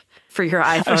strap for your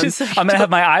iPhone. I'm going to have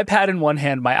my iPad in one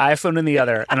hand, my iPhone in the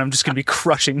other, and I'm just going to be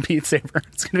crushing Beat Saber.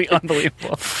 It's going to be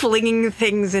unbelievable. Flinging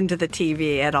things into the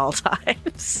TV at all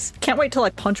times. Can't wait till I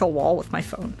punch a wall with my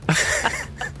phone.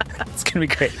 It's going to be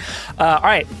great. All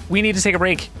right, we need to take a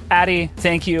break. Addie,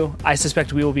 thank you. I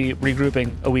suspect we will be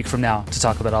regrouping a week from now to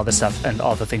talk about all this stuff and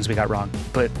all the things we got wrong.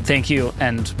 But thank you,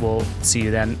 and we'll see you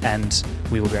then, and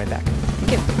we will be right back.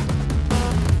 Thank you.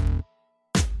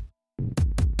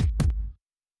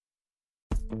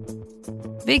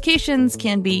 Vacations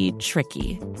can be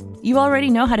tricky. You already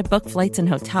know how to book flights and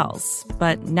hotels,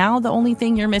 but now the only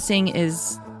thing you're missing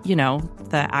is,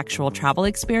 the actual travel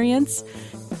experience.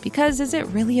 Because is it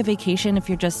really a vacation if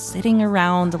you're just sitting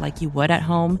around like you would at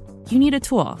home? You need a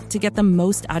tool to get the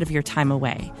most out of your time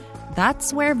away.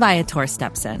 That's where Viator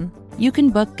steps in. You can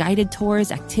book guided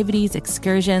tours, activities,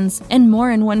 excursions, and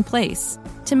more in one place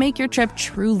to make your trip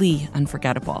truly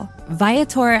unforgettable.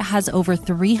 Viator has over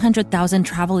 300,000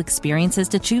 travel experiences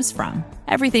to choose from.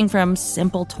 Everything from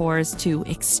simple tours to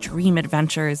extreme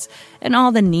adventures and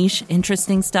all the niche,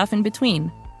 interesting stuff in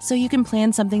between. So you can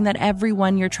plan something that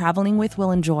everyone you're traveling with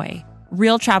will enjoy.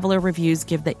 Real traveler reviews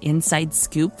give the inside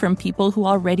scoop from people who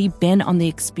already been on the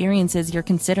experiences you're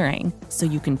considering, so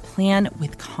you can plan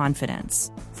with confidence.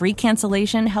 Free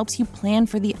cancellation helps you plan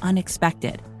for the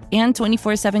unexpected. And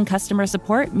 24/7 customer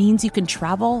support means you can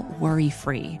travel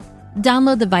worry-free.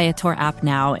 Download the Viator app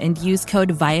now and use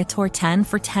code Viator10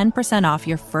 for 10% off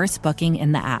your first booking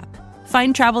in the app.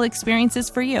 Find travel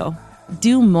experiences for you.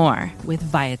 Do more with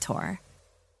Viator.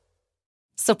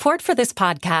 Support for this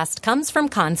podcast comes from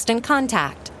Constant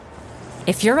Contact.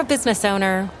 If you're a business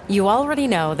owner, you already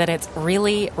know that it's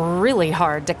really, really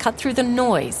hard to cut through the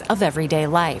noise of everyday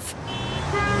life.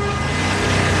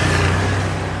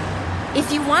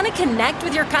 If you want to connect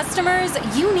with your customers,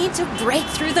 you need to break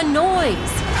through the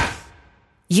noise.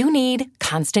 You need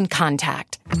Constant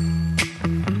Contact.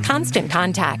 Constant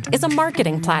Contact is a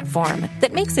marketing platform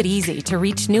that makes it easy to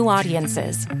reach new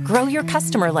audiences, grow your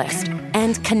customer list,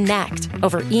 and connect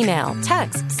over email,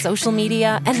 text, social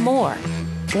media, and more.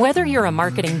 Whether you're a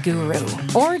marketing guru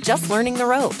or just learning the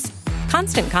ropes,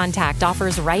 Constant Contact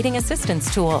offers writing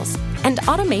assistance tools and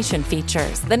automation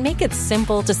features that make it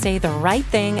simple to say the right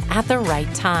thing at the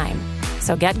right time.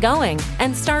 So get going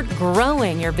and start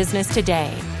growing your business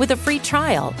today with a free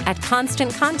trial at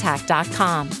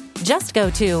ConstantContact.com. Just go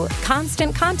to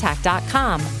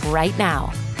ConstantContact.com right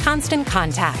now. Constant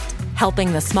Contact,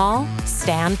 helping the small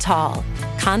stand tall.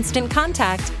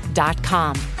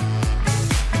 ConstantContact.com.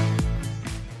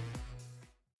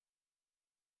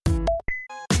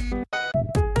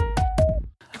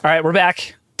 All right, we're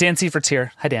back. Dan Seifert's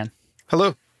here. Hi, Dan.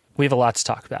 Hello. We have a lot to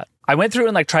talk about. I went through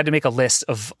and tried to make a list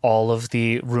of all of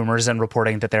the rumors and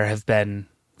reporting that there have been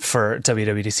for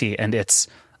WWDC, and it's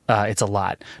a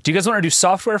lot. Do you guys want to do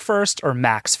software first or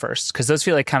Macs first? Because those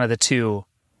feel like kind of the two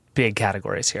big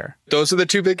categories here. Those are the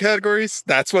two big categories?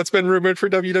 That's what's been rumored for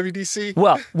WWDC?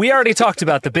 Well, we already talked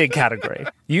about the big category.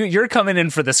 You're coming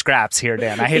in for the scraps here,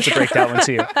 Dan. I hate to break that one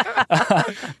to you.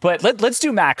 But let's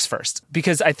do Macs first,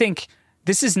 because I think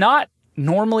this is not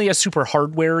normally a super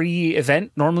hardware-y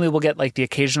event. Normally we'll get the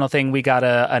occasional thing. We got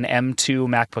an M2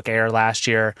 MacBook Air last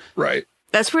year. Right.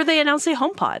 That's where they announced the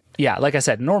HomePod. Yeah, like I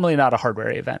said, normally not a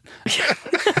hardware event.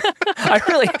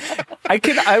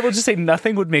 I will just say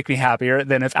nothing would make me happier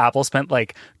than if Apple spent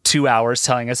 2 hours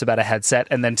telling us about a headset,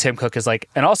 and then Tim Cook is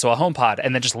and also a HomePod,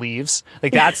 and then just leaves.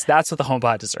 That's what the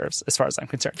HomePod deserves, as far as I'm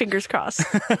concerned. Fingers crossed.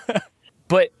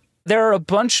 But there are a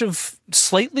bunch of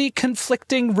slightly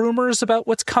conflicting rumors about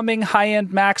what's coming,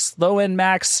 high-end Macs, low-end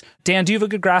Macs. Dan, do you have a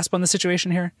good grasp on the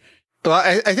situation here? Well,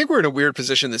 I think we're in a weird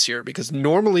position this year because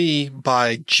normally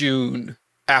by June,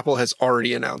 Apple has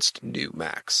already announced new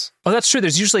Macs. Oh, that's true.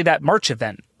 There's usually that March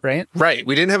event, right? Right.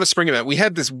 We didn't have a spring event. We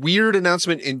had this weird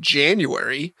announcement in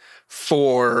January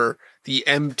for the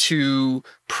M2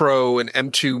 Pro and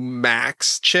M2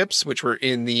 Max chips, which were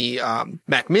in the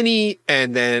Mac Mini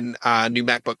and then new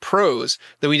MacBook Pros.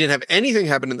 Then we didn't have anything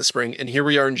happen in the spring. And here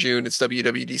we are in June. It's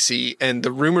WWDC. And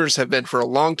the rumors have been for a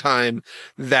long time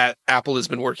that Apple has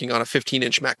been working on a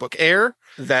 15-inch MacBook Air,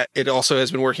 that it also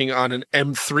has been working on an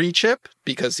M3 chip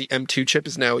because the M2 chip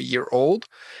is now a year old.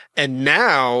 And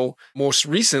now, most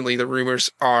recently, the rumors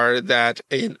are that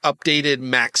an updated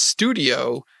Mac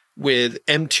Studio with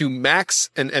M2 Max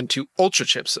and M2 Ultra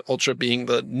chips, Ultra being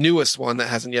the newest one that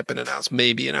hasn't yet been announced,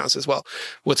 may be announced as well.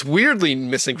 What's weirdly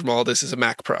missing from all this is a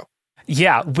Mac Pro.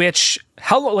 Yeah, let's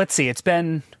see, it's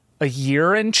been a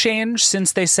year and change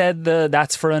since they said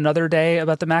that's for another day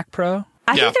about the Mac Pro.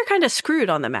 I think they're kind of screwed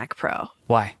on the Mac Pro.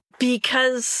 Why?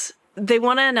 Because they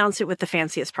want to announce it with the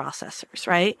fanciest processors,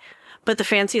 right? But the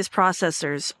fanciest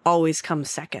processors always come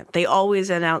second. They always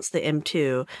announce the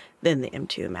M2, then the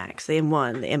M2 Max, the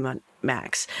M1, the M1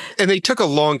 Max. And they took a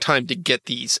long time to get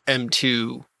these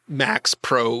M2 Max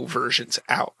Pro versions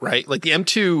out, right? The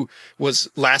M2 was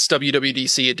last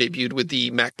WWDC, it debuted with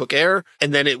the MacBook Air,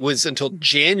 and then it was until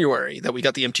January that we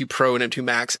got the M2 Pro and M2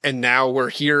 Max, and now we're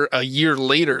here a year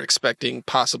later expecting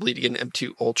possibly to get an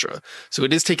M2 Ultra. So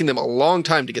it is taking them a long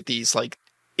time to get these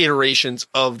iterations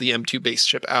of the M2 base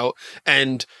chip out,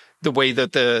 and the way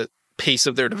that the pace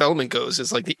of their development goes is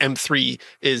the M3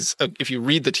 is, if you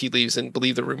read the tea leaves and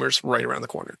believe the rumors, right around the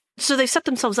corner. So they've set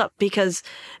themselves up because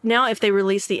now if they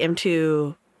release the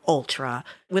M2 Ultra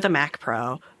with a Mac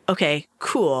Pro, okay,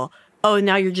 cool. Oh,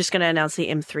 now you're just going to announce the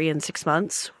M3 in 6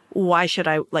 months? Why should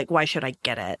I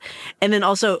get it? And then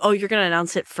also, you're going to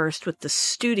announce it first with the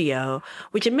Studio,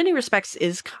 which in many respects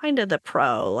is kind of the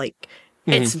Pro.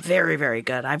 It's very, very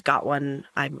good. I've got one.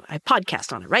 I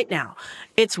podcast on it right now.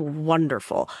 It's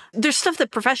wonderful. There's stuff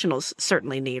that professionals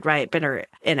certainly need, right? Better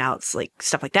in outs,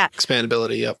 stuff like that.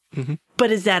 Expandability, yep. Mm-hmm.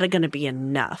 But is that going to be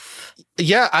enough?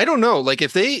 Yeah, I don't know.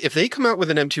 If they come out with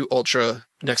an M2 Ultra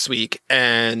next week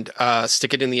and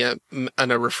stick it in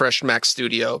a refreshed Mac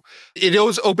Studio, it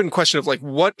is open question of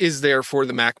what is there for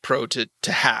the Mac Pro to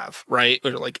have, right?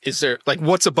 Or is there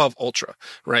what's above Ultra,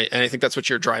 right? And I think that's what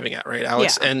you're driving at, right,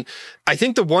 Alex? Yeah. And I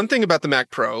think the one thing about the Mac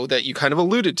Pro that you kind of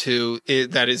alluded to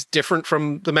that is different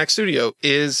from the Mac Studio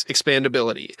is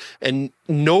expandability. And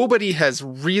nobody has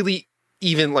really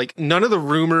even none of the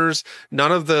rumors,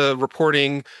 none of the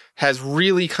reporting has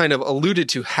really kind of alluded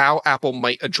to how Apple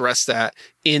might address that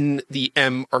in the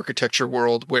M architecture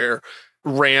world where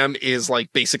RAM is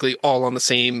basically all on the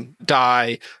same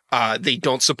die. They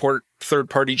don't support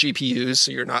third-party GPUs,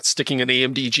 so you're not sticking an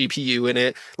AMD GPU in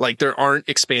it. There aren't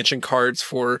expansion cards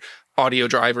for audio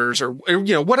drivers or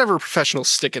whatever professionals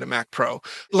stick in a Mac Pro.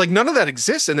 None of that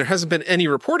exists, and there hasn't been any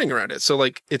reporting around it. So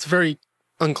it's very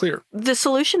unclear. The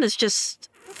solution is just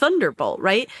Thunderbolt,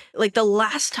 right? Like the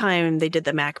last time they did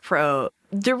the Mac Pro,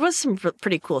 there was some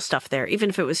pretty cool stuff there, even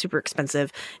if it was super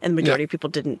expensive and the majority of people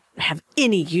didn't have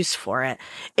any use for it.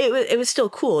 It was still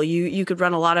cool. You could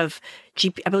run a lot of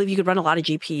I believe you could run a lot of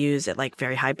GPUs at like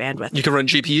very high bandwidth. You could run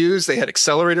GPUs. They had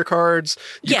accelerator cards.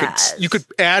 You could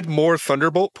add more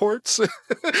Thunderbolt ports.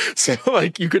 So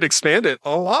like you could expand it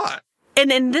a lot.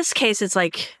 And in this case, it's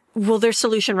like, well, their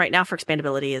solution right now for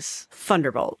expandability is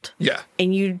Thunderbolt. Yeah.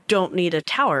 And you don't need a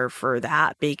tower for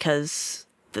that because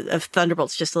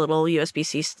Thunderbolt's just a little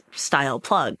USB-C style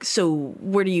plug. So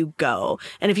where do you go?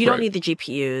 And if you don't need the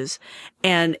GPUs,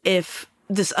 and if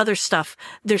this other stuff,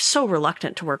 they're so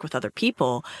reluctant to work with other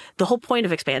people. The whole point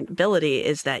of expandability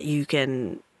is that you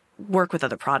can work with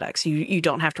other products. You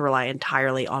don't have to rely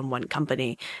entirely on one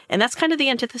company. And that's kind of the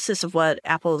antithesis of what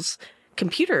Apple's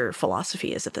computer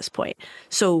philosophy is at this point.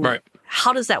 So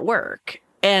how does that work?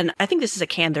 And I think this is a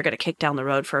can they're going to kick down the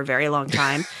road for a very long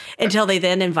time until they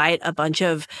then invite a bunch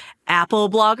of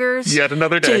Apple bloggers yet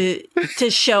another day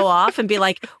to show off and be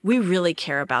like, we really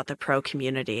care about the pro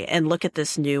community and look at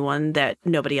this new one that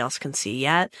nobody else can see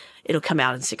yet. It'll come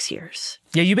out in 6 years.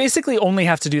 Yeah, you basically only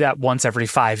have to do that once every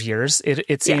 5 years,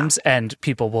 it seems, and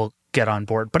people will get on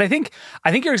board. But I think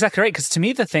you're exactly right, because to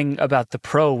me, the thing about the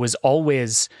Pro was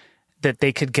always that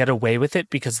they could get away with it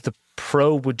because the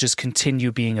Pro would just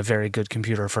continue being a very good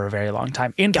computer for a very long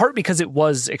time, in part because it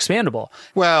was expandable.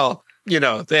 Well,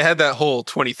 they had that whole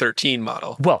 2013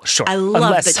 model. Well, sure. I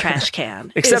love the trash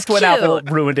can. Except when Apple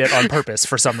ruined it on purpose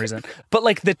for some reason. But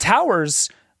like the towers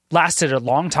lasted a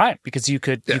long time because you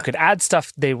could add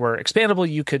stuff. They were expandable.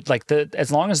 You could as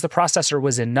long as the processor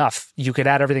was enough, you could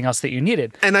add everything else that you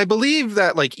needed. And I believe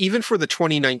that like even for the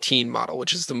 2019 model,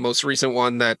 which is the most recent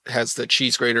one that has the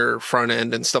cheese grater front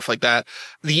end and stuff like that,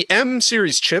 the M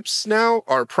series chips now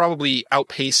are probably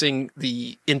outpacing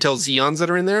the Intel Xeons that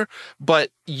are in there.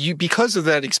 But because of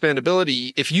that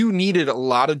expandability, if you needed a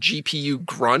lot of GPU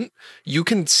grunt, you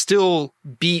can still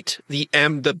beat the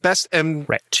best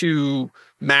M2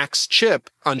 Max chip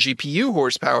on GPU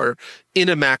horsepower in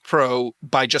a Mac Pro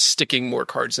by just sticking more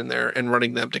cards in there and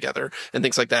running them together and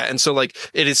things like that. And so like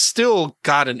it has still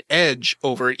got an edge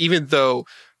over it, even though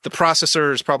the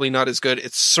processor is probably not as good.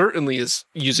 It certainly is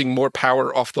using more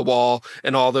power off the wall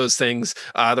and all those things.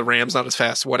 The RAM's not as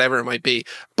fast, whatever it might be.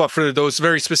 But for those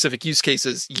very specific use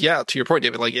cases, yeah, to your point,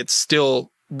 David, like it's still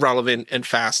relevant and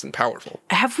fast and powerful.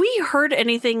 Have we heard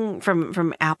anything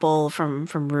from Apple, from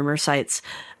rumor sites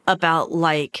about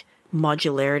like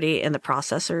modularity in the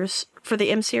processors for the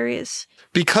M series?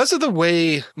 Because of the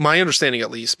way, my understanding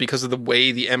at least, because of the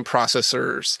way the M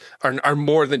processors are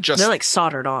more than just... They're like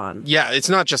soldered on. Yeah, it's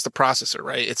not just the processor,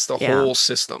 right? It's the whole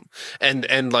system.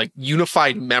 And like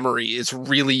unified memory is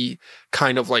really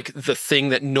kind of like the thing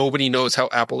that nobody knows how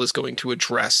Apple is going to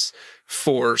address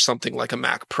for something like a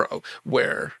Mac Pro,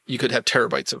 where you could have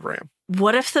terabytes of RAM.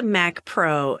 What if the Mac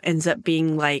Pro ends up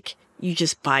being like, you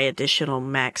just buy additional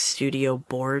Mac Studio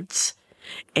boards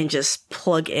and just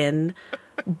plug in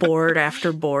board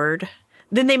after board?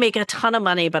 Then they make a ton of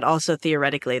money, but also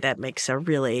theoretically that makes a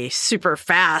really super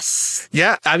fast.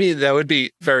 Yeah, I mean, that would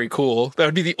be very cool. That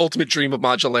would be the ultimate dream of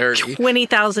modularity.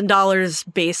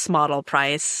 $20,000 base model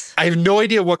price. I have no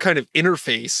idea what kind of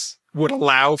interface would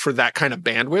allow for that kind of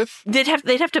bandwidth. They'd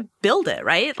have to build it,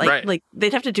 right? Like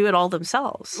they'd have to do it all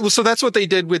themselves. Well, so that's what they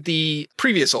did with the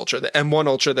previous Ultra, the M1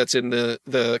 Ultra that's in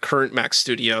the current Mac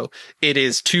Studio. It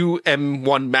is 2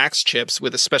 M1 Max chips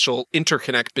with a special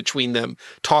interconnect between them,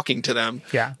 talking to them.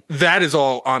 Yeah. That is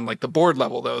all on like the board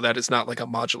level, though. That is not like a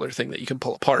modular thing that you can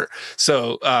pull apart.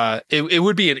 So it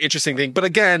would be an interesting thing. But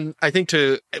again, I think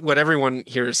to what everyone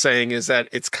here is saying is that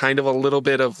it's kind of a little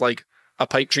bit of like a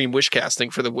pipe dream wish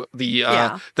casting for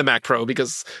the Mac Pro,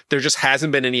 because there just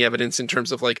hasn't been any evidence in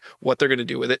terms of like what they're going to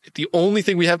do with it. The only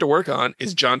thing we have to work on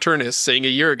is John Turnus saying a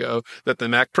year ago that the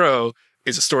Mac Pro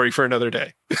is a story for another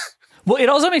day. Well, it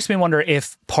also makes me wonder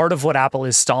if part of what Apple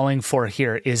is stalling for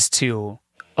here is to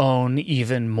own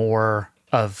even more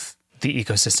of the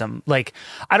ecosystem. Like,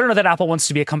 I don't know that Apple wants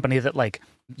to be a company that like,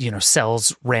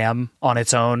 sells RAM on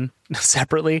its own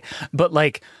separately, but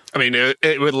like, I mean,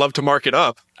 it would love to mark it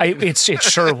up. It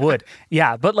sure would.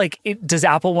 Yeah. But like, does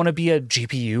Apple want to be a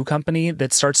GPU company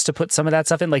that starts to put some of that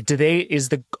stuff in? Like, is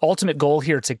the ultimate goal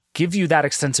here to give you that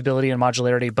extensibility and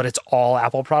modularity, but it's all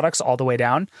Apple products all the way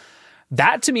down?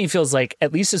 That to me feels like,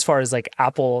 at least as far as like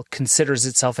Apple considers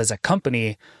itself as a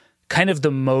company, kind of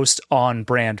the most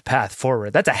on-brand path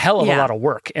forward. That's a hell of a lot of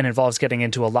work and involves getting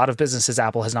into a lot of businesses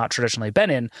Apple has not traditionally been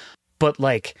in. But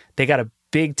like, they got a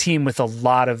big team with a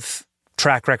lot of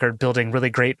track record building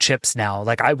really great chips now.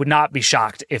 Like, I would not be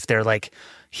shocked if they're like,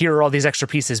 here are all these extra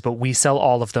pieces, but we sell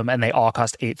all of them and they all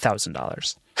cost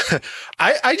 $8,000.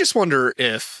 I just wonder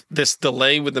if this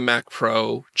delay with the Mac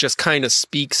Pro just kind of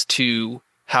speaks to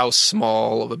how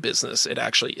small of a business it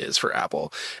actually is for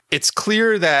Apple. It's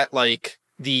clear that like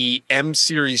the M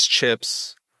series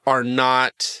chips are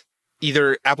not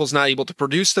either Apple's not able to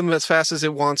produce them as fast as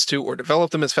it wants to or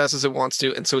develop them as fast as it wants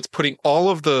to. And so it's putting all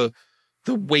of the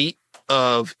weight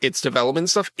of its development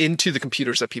stuff into the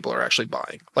computers that people are actually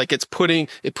buying. Like it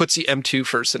puts the M2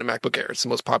 first in a MacBook Air. It's the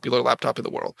most popular laptop in the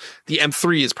world. The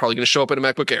M3 is probably going to show up in a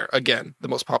MacBook Air. Again, the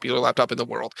most popular laptop in the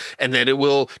world. And then it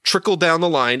will trickle down the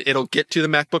line. It'll get to the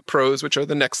MacBook Pros, which are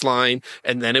the next line.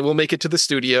 And then it will make it to the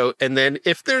Studio. And then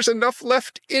if there's enough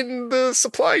left in the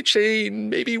supply chain,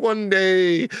 maybe one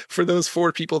day for those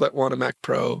 4 people that want a Mac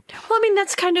Pro. Well, I mean,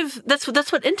 that's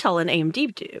what Intel and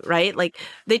AMD do, right? Like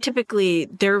they typically,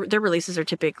 their releases are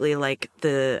typically like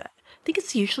I think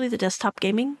it's usually the desktop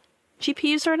gaming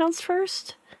GPUs are announced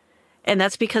first. And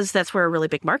that's because that's where a really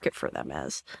big market for them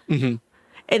is. Mm-hmm.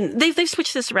 And they've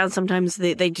switched this around sometimes.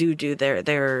 They do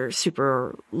their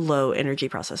super low energy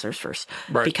processors first,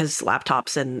 right, because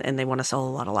laptops and they want to sell a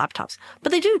lot of laptops.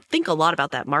 But they do think a lot about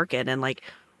that market and like,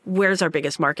 where's our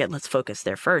biggest market? Let's focus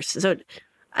there first. So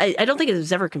I don't think it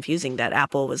was ever confusing that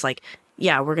Apple was like,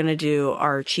 yeah, we're going to do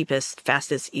our cheapest,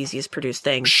 fastest, easiest produced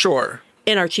thing. Sure.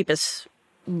 In our cheapest,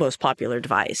 most popular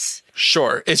device.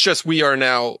 Sure. It's just we are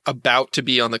now about to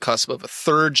be on the cusp of a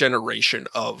 3rd generation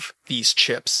of these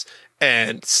chips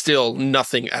and still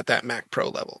nothing at that Mac Pro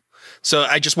level. So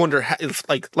I just wonder, if,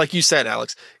 like you said,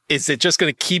 Alex, is it just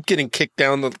going to keep getting kicked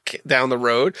down the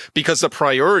road because the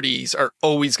priorities are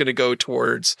always going to go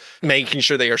towards making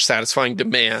sure they are satisfying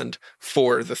demand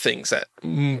for the things that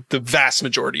the vast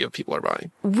majority of people are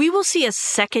buying? We will see a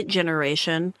 2nd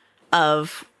generation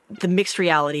of the mixed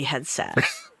reality headset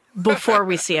before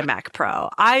we see a Mac Pro.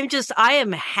 I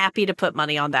am happy to put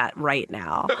money on that right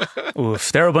now.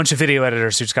 Oof. There are a bunch of video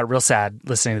editors who just got real sad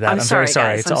listening to that. I'm sorry, very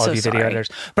sorry guys. to all of you video editors.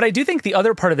 But I do think the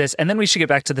other part of this, and then we should get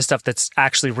back to the stuff that's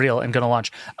actually real and going to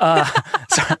launch.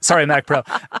 Sorry, Mac Pro.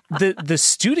 The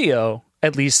Studio,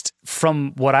 at least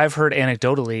from what I've heard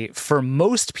anecdotally, for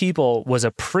most people was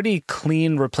a pretty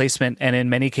clean replacement and in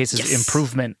many cases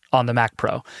improvement on the Mac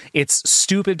Pro. It's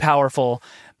stupid powerful.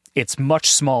 It's much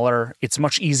smaller. It's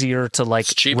much easier to like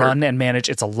run and manage.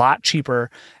 It's a lot cheaper.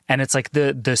 And it's like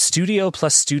the Studio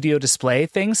plus Studio Display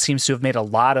thing seems to have made a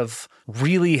lot of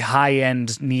really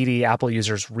high-end, needy Apple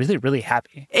users really, really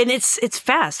happy. And it's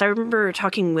fast. I remember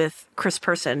talking with Chris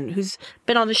Person, who's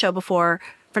been on the show before,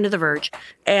 friend of The Verge,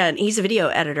 and he's a video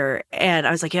editor. And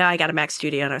I was like, yeah, I got a Mac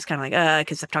Studio. And I was kind of like,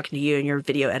 because I'm talking to you and you're a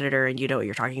video editor and you know what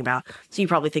you're talking about. So you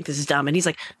probably think this is dumb. And he's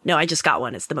like, no, I just got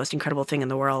one. It's the most incredible thing in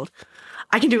the world.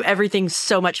 I can do everything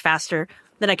so much faster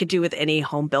than I could do with any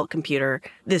home-built computer.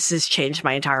 This has changed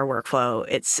my entire workflow.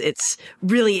 It's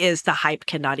really is, the hype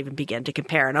cannot even begin to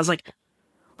compare. And I was like,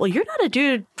 well, you're not a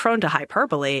dude prone to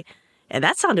hyperbole. And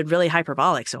that sounded really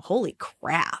hyperbolic. So holy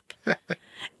crap.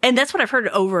 And that's what I've heard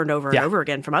over and over and over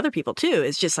again from other people too.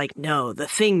 It's just like, no, the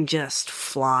thing just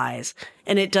flies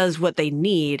and it does what they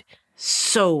need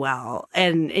so well.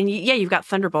 And yeah, you've got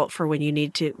Thunderbolt for when you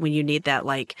need that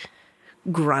like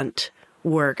grunt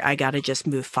work. I got to just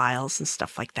move files and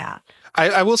stuff like that.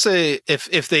 I will say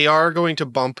if they are going to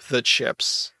bump the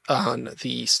chips on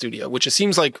the Studio, which it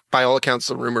seems like by all accounts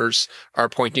the rumors are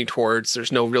pointing towards,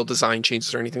 there's no real design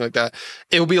changes or anything like that.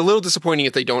 It will be a little disappointing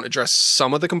if they don't address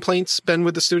some of the complaints, Ben,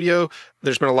 with the Studio.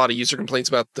 There's been a lot of user complaints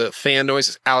about the fan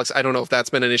noise. Alex, I don't know if that's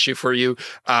been an issue for you,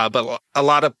 but a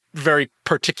lot of very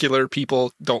particular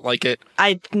people don't like it.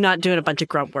 I'm not doing a bunch of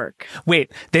grunt work. Wait,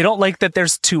 they don't like that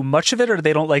there's too much of it, or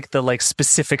they don't like the like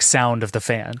specific sound of the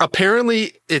fan?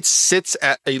 Apparently, it sits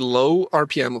at a low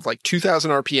RPM of like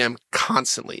 2,000 RPM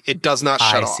constantly. It does not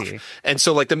shut off. And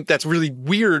so like that's really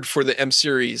weird for the M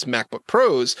series MacBook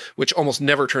Pros, which almost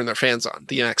never turn their fans on.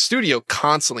 The Mac Studio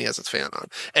constantly has its fan on.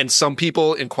 And some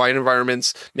people in quiet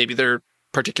environments, maybe they're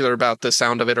particular about the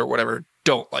sound of it or whatever,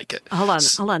 don't like it. Hold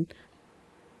on.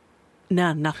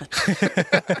 No, nothing.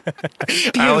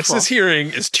 Alex's hearing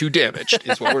is too damaged,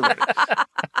 is what we're reading.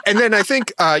 And then I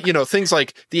think, things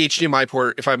like the HDMI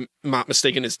port, if I'm not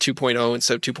mistaken, is 2.0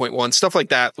 instead of 2.1, stuff like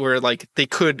that, where like they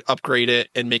could upgrade it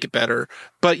and make it better.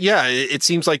 But yeah, it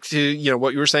seems like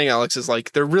what you were saying, Alex, is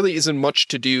like there really isn't much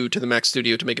to do to the Mac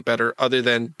Studio to make it better other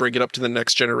than bring it up to the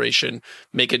next generation,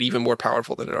 make it even more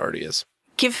powerful than it already is.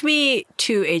 Give me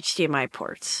 2 HDMI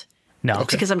ports. No. Okay.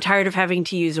 Because I'm tired of having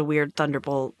to use a weird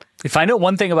Thunderbolt. If I know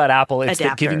one thing about Apple, it's adapter.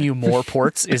 that giving you more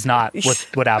ports is not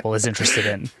what Apple is interested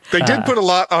in. They did put a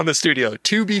lot on the Studio,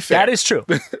 to be fair. That is true.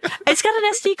 It's got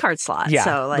an SD card slot. Yeah,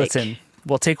 so like, listen,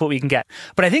 we'll take what we can get.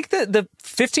 But I think the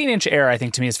 15-inch Air, I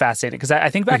think to me is fascinating because I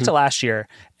think back to last year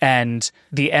and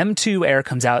the M2 Air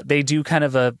comes out. They do kind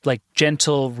of a like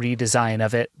gentle redesign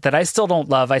of it that I still don't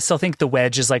love. I still think the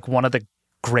Wedge is like one of the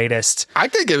greatest. I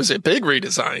think it was a big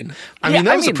redesign. I mean,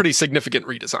 that was a pretty significant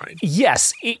redesign.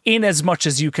 Yes, in as much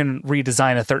as you can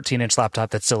redesign a 13-inch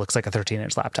laptop that still looks like a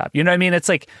 13-inch laptop. You know what I mean? It's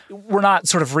like we're not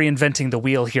sort of reinventing the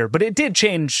wheel here, but it did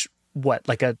change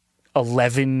like a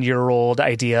 11-year-old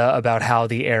idea about how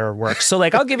the Air works. So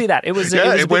like I'll give you that. It was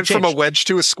it went from a wedge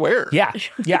to a square. Yeah,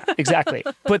 exactly.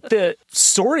 But the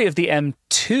story of the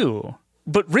M2,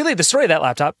 but really the story of that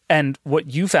laptop and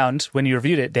what you found when you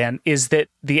reviewed it, Dan, is that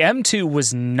the M2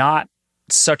 was not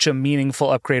such a meaningful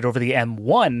upgrade over the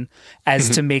M1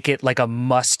 as to make it like a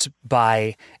must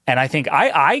buy. And I think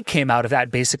I came out of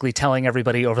that basically telling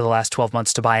everybody over the last 12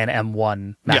 months to buy an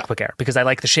M1 MacBook Air because I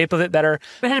like the shape of it better.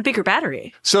 But it had a bigger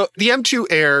battery. So the M2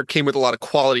 Air came with a lot of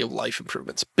quality of life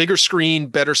improvements. Bigger screen,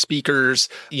 better speakers,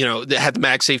 that had the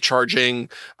MagSafe charging,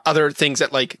 other things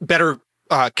that like better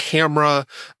camera,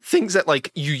 things that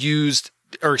like you used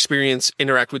or experience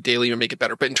interact with daily or make it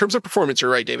better. But in terms of performance, you're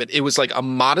right, David. It was like a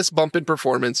modest bump in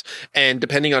performance. And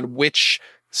depending on which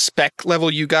spec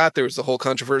level you got, there was the whole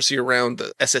controversy around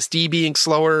the SSD being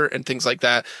slower and things like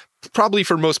that. Probably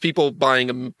for most people buying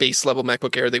a base level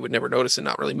MacBook Air, they would never notice and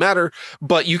not really matter.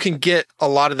 But you can get a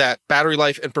lot of that battery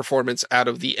life and performance out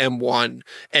of the M1.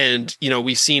 And,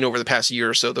 we've seen over the past year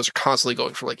or so, those are constantly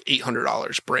going for like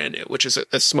 $800 brand new, which is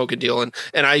a smoking deal. And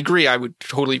I agree. I would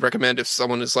totally recommend if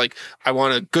someone is like, I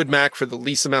want a good Mac for the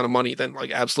least amount of money, then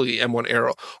like absolutely M1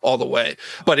 Air all the way.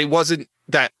 But it wasn't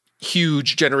that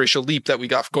huge generational leap that we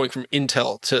got going from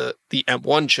Intel to the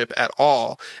M1 chip at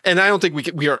all. And I don't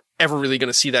think we are ever really going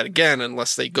to see that again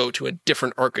unless they go to a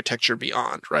different architecture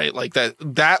beyond, right? Like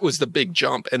that was the big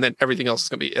jump, and then everything else is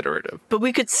going to be iterative. But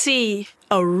we could see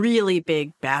a really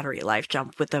big battery life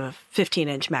jump with the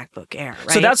 15-inch MacBook Air, right?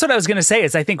 So that's what I was going to say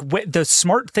is I think the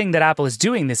smart thing that Apple is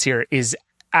doing this year is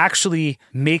actually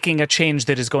making a change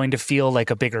that is going to feel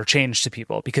like a bigger change to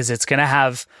people because it's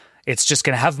just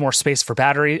going to have more space for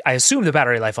battery. I assume the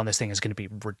battery life on this thing is going to be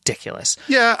ridiculous.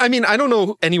 Yeah, I mean, I don't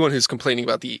know anyone who's complaining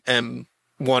about the M1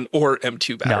 or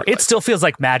M2 battery life. No, it still feels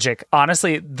like magic.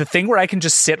 Honestly, the thing where I can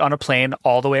just sit on a plane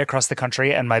all the way across the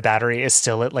country and my battery is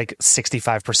still at like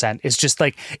 65% is just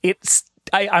like,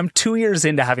 I'm 2 years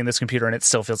into having this computer and it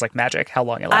still feels like magic how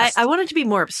long it lasts. I want it to be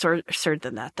more absurd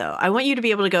than that, though. I want you to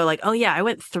be able to go like, oh yeah, I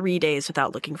went 3 days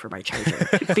without looking for my charger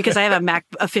because I have a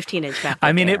 15-inch MacBook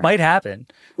I mean, Air. it might happen.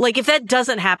 Like if that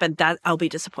doesn't happen, that I'll be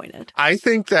disappointed. I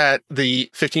think that the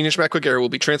 15-inch MacBook Air will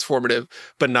be transformative,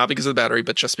 but not because of the battery,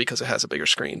 but just because it has a bigger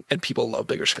screen and people love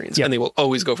bigger screens and they will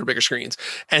always go for bigger screens.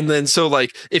 And then so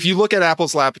like if you look at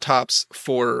Apple's laptops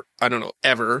for, I don't know,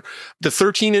 ever, the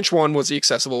 13-inch one was the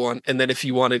accessible one. And then if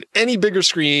you wanted any bigger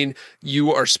screen,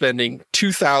 you are spending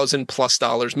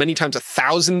 $2,000+, many times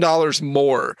 $1,000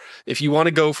 more. If you want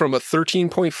to go from a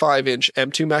 13.5-inch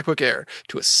M2 MacBook Air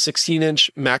to a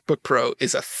 16-inch MacBook Pro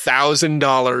is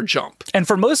 $1,000 jump. And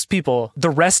for most people, the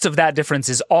rest of that difference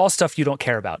is all stuff you don't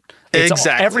care about.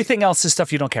 Exactly. Everything else is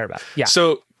stuff you don't care about. Yeah.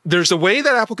 So there's a way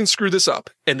that Apple can screw this up,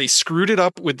 and they screwed it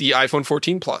up with the iPhone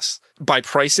 14 Plus by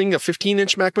pricing a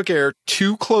 15-inch MacBook Air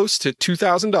too close to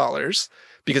 $2,000.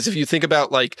 Because if you think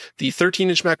about like the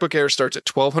 13-inch MacBook Air starts at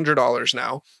 $1,200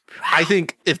 now. Wow. I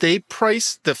think if they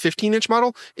price the 15-inch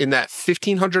model in that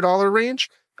 $1,500 range,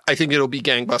 I think it'll be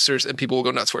gangbusters and people will go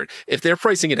nuts for it. If they're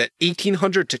pricing it at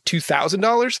 $1,800 to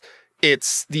 $2,000,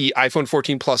 it's the iPhone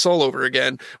 14 Plus all over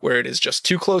again, where it is just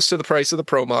too close to the price of the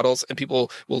Pro models and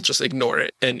people will just ignore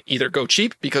it and either go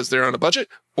cheap because they're on a budget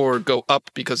or go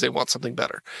up because they want something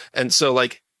better. And so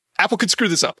like, Apple could screw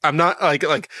this up. I'm not like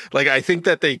I think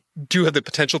that they do have the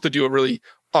potential to do a really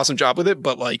awesome job with it,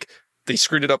 but like they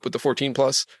screwed it up with the 14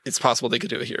 Plus. It's possible they could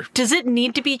do it here. Does it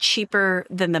need to be cheaper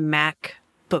than the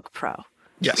MacBook Pro?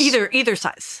 Yes. Either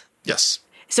size. Yes.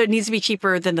 So it needs to be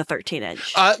cheaper than the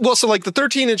 13-inch. So like the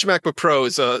 13-inch MacBook Pro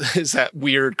is that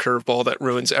weird curveball that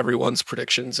ruins everyone's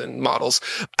predictions and models.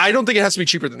 I don't think it has to be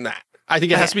cheaper than that. I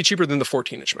think it has to be cheaper than the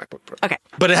 14-inch MacBook Pro. Okay.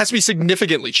 But it has to be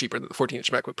significantly cheaper than the 14-inch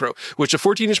MacBook Pro, which the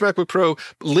 14-inch MacBook Pro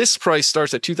list price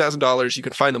starts at $2,000. You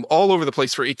can find them all over the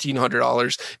place for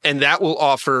 $1,800. And that will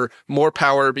offer more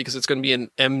power because it's going to be an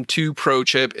M2 Pro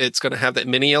chip. It's going to have that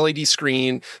mini LED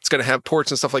screen. It's going to have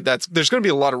ports and stuff like that. There's going to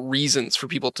be a lot of reasons for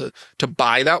people to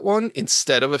buy that one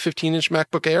instead of a 15-inch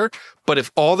MacBook Air. But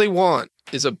if all they want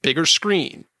is a bigger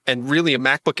screen, and really a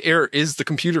MacBook Air is the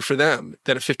computer for them,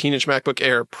 that a 15-inch MacBook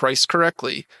Air priced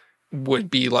correctly would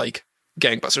be like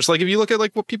gangbusters. Like if you look at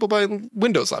like what people buy in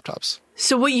Windows laptops.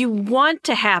 So what you want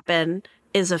to happen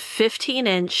is a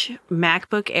 15-inch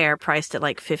MacBook Air priced at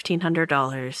like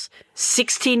 $1,500,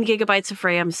 16 gigabytes of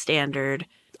RAM standard.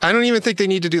 I don't even think they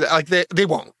need to do that. Like they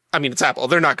won't. I mean, it's Apple.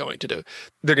 They're not going to do it.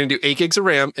 They're going to do 8 gigs of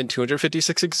RAM and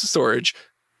 256 gigs of storage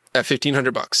at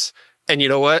 $1,500. And you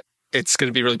know what? It's going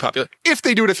to be really popular if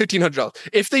they do it at $1,500.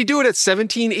 If they do it at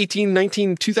 $17, $18,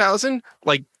 $19, $2,000,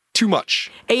 like too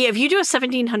much. Hey, if you do a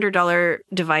 $1,700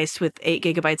 device with 8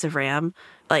 gigabytes of RAM,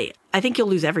 like I think you'll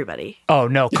lose everybody. Oh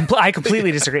no, I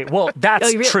completely disagree. Well,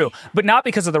 that's really? true, but not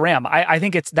because of the RAM. I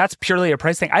think that's purely a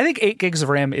price thing. I think 8 gigs of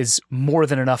RAM is more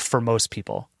than enough for most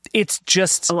people. It's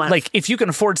just like if you can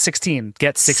afford 16,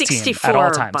 get 16 at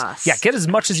all times. Bus. Yeah, get as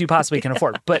much as you possibly can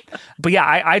afford. But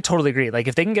yeah, I totally agree. Like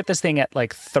if they can get this thing at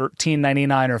like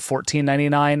 $13.99 or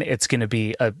 $14.99, it's going to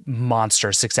be a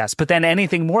monster success. But then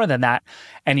anything more than that,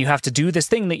 and you have to do this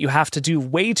thing that you have to do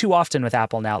way too often with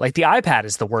Apple now. Like the iPad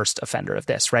is the worst offender of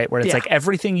this, right? Where it's like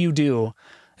everything you do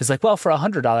is like, well, for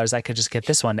 $100, I could just get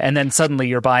this one. And then suddenly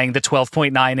you're buying the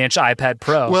 12.9-inch iPad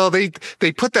Pro. Well, they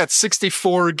put that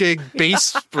 64 gig base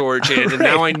storage in, and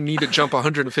now I need to jump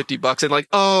 $150 and like,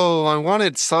 oh, I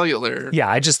wanted cellular. Yeah,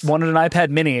 I just wanted an iPad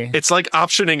mini. It's like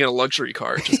optioning in a luxury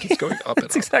car. It just keeps going up and up.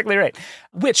 That's exactly right.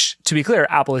 Which, to be clear,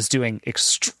 Apple is doing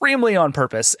extremely on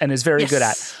purpose and is very good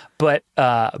at. But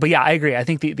yeah, I agree. I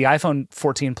think the iPhone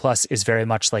 14 Plus is very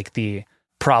much like the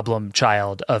problem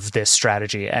child of this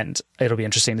strategy, and it'll be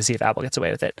interesting to see if Apple gets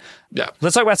away with it. Yeah.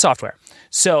 Let's talk about software.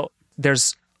 So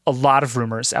there's a lot of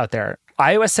rumors out there.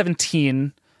 iOS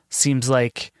 17 seems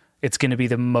like it's going to be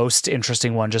the most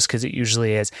interesting one just because it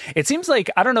usually is. It seems like,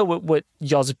 I don't know what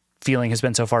y'all's feeling has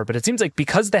been so far, but it seems like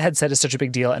because the headset is such a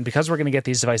big deal and because we're going to get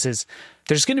these devices,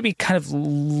 there's going to be kind of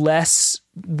less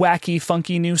wacky,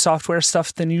 funky new software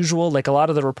stuff than usual. Like a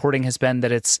lot of the reporting has been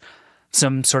that it's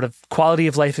some sort of quality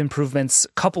of life improvements, a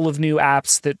couple of new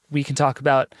apps that we can talk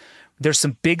about. There's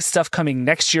some big stuff coming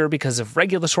next year because of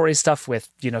regulatory stuff with,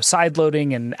 side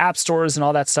loading and app stores and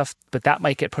all that stuff, but that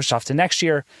might get pushed off to next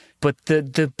year. But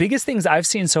the biggest things I've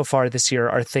seen so far this year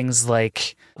are things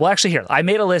like, well, actually here, I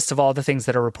made a list of all the things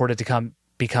that are reported to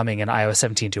be coming in iOS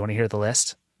 17. Do you want to hear the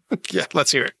list? Yeah,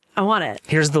 let's hear it. I want it.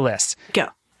 Here's the list. Go.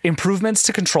 Improvements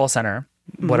to Control Center,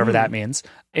 whatever that means.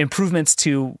 Improvements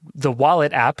to the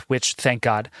Wallet app, which thank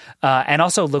God, and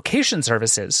also location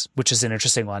services, which is an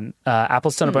interesting one.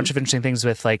 Apple's done a bunch of interesting things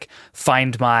with like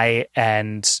Find My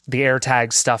and the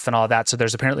AirTag stuff and all that. So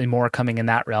there's apparently more coming in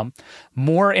that realm.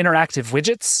 More interactive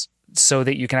widgets so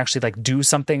that you can actually like do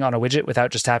something on a widget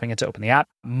without just tapping it to open the app.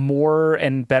 More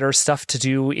and better stuff to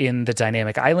do in the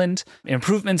dynamic island.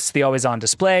 Improvements to the always-on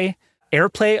display.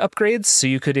 AirPlay upgrades, so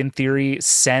you could, in theory,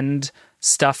 send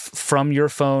stuff from your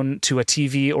phone to a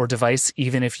TV or device,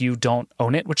 even if you don't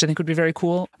own it, which I think would be very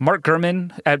cool. Mark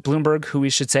Gurman at Bloomberg, who we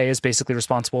should say is basically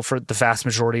responsible for the vast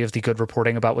majority of the good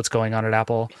reporting about what's going on at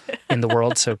Apple in the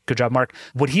world. So good job, Mark.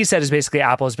 What he said is basically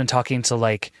Apple has been talking to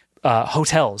like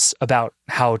hotels about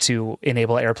how to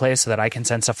enable AirPlay so that I can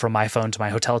send stuff from my phone to my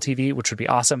hotel TV, which would be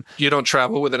awesome. You don't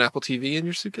travel with an Apple TV in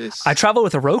your suitcase? I travel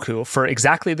with a Roku for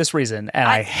exactly this reason, and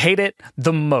I hate it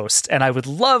the most, and I would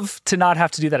love to not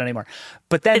have to do that anymore.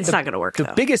 But then it's not going to work,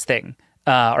 the biggest thing,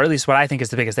 or at least what I think is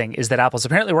the biggest thing, is that Apple's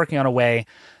apparently working on a way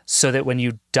so that when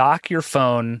you dock your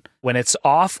phone, when it's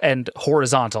off and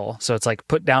horizontal, so it's like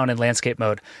put down in landscape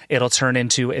mode, it'll turn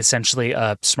into essentially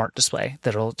a smart display.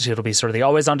 It'll be sort of the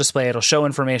always on display. It'll show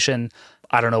information.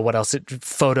 I don't know what else,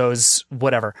 photos,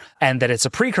 whatever. And that it's a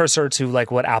precursor to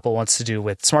like what Apple wants to do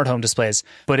with smart home displays.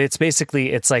 But it's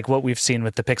basically, it's like what we've seen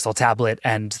with the Pixel tablet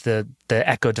and the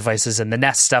Echo devices and the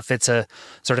Nest stuff. It's a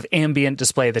sort of ambient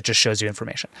display that just shows you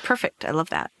information. Perfect. I love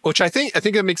that. Which I think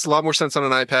it makes a lot more sense on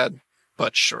an iPad,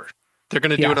 but sure. They're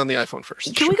going to do it on the iPhone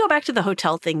first. Can we go back to the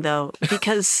hotel thing, though?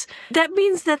 Because that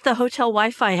means that the hotel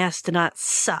Wi-Fi has to not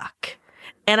suck.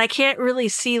 And I can't really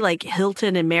see like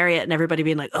Hilton and Marriott and everybody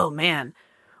being like, oh man,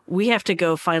 we have to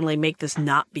go finally make this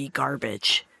not be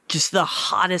garbage. Just the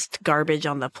hottest garbage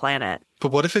on the planet.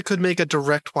 But what if it could make a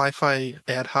direct Wi-Fi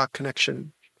ad hoc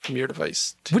connection from your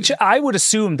device? Which I would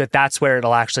assume that that's where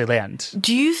it'll actually land.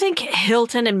 Do you think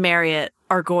Hilton and Marriott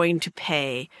are going to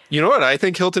pay? You know what I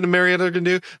think Hilton and Marriott are going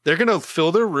to do? They're going to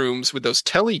fill their rooms with those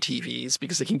tele TVs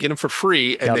because they can get them for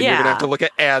free, and then you're going to have to look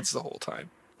at ads the whole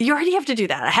time. You already have to do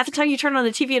that. Half the time you turn on the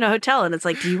TV in a hotel and it's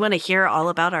like, do you want to hear all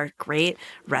about our great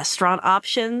restaurant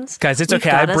options? Guys, it's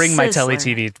okay. I bring my tele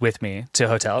TV with me to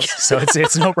hotels, so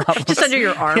it's no problem. Just under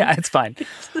your arm. Yeah, it's fine.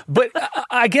 But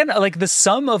again, like the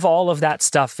sum of all of that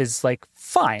stuff is like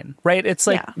fine, right? It's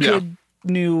like good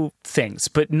new things,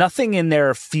 but nothing in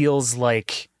there feels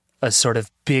like a sort of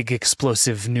big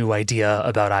explosive new idea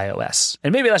about iOS.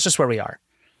 And maybe that's just where we are.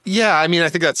 Yeah, I mean, I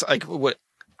think that's like what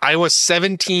iOS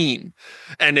 17.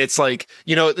 And it's like,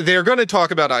 they're going to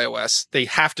talk about iOS. They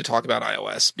have to talk about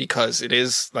iOS because it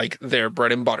is like their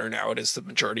bread and butter now. It is the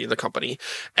majority of the company.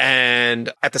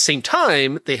 And at the same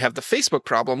time, they have the Facebook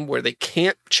problem where they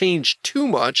can't change too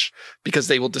much because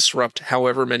they will disrupt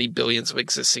however many billions of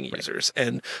existing users.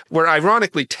 And we're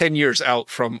ironically 10 years out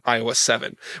from iOS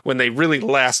 7 when they really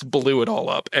last blew it all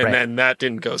up. And then that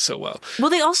didn't go so well. Well,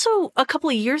 they also, a couple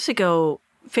of years ago,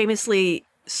 famously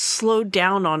slowed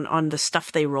down on the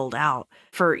stuff they rolled out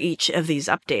for each of these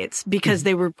updates because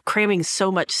they were cramming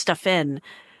so much stuff in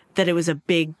that it was a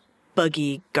big,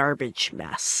 buggy garbage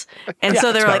mess. And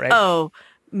so they're like, oh,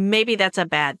 maybe that's a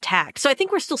bad tack. So I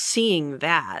think we're still seeing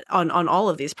that on all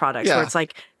of these products where it's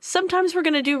like, sometimes we're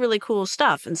going to do really cool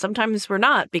stuff and sometimes we're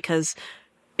not because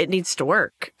it needs to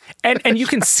work. And you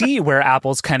can see where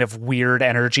Apple's kind of weird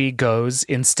energy goes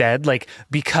instead, like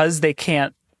because they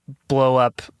can't blow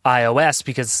up iOS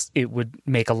because it would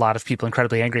make a lot of people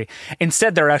incredibly angry.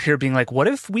 Instead, they're out here being like, what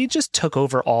if we just took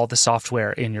over all the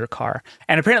software in your car?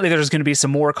 And apparently there's going to be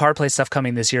some more CarPlay stuff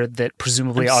coming this year that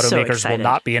presumably automakers will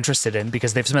not be interested in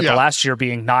because they've spent the last year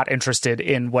being not interested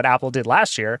in what Apple did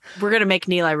last year. We're going to make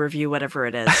Nilay review whatever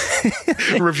it is.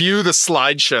 Review the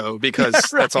slideshow because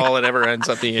that's all it ever ends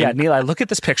up being. Yeah, Nilay, look at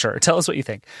this picture. Tell us what you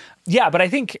think. Yeah, but I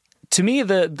think to me,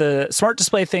 the smart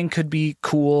display thing could be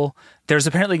cool. There's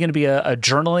apparently going to be a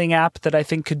journaling app that I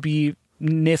think could be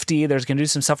nifty. There's going to do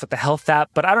some stuff with the health app.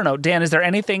 But I don't know, Dan, is there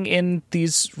anything in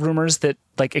these rumors that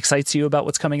like excites you about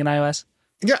what's coming in iOS?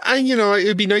 Yeah, it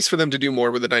would be nice for them to do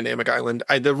more with the dynamic island.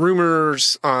 The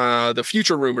rumors, the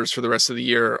future rumors for the rest of the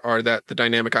year are that the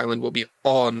dynamic island will be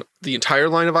on the entire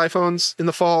line of iPhones in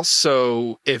the fall.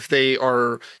 So if they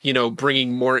are,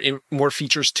 bringing more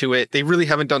features to it, they really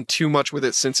haven't done too much with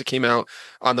it since it came out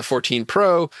on the 14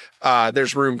 Pro.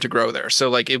 There's room to grow there. So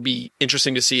like, it'd be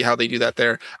interesting to see how they do that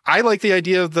there. I like the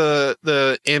idea of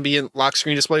the ambient lock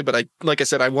screen display, but like I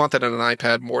said, I want that on an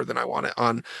iPad more than I want it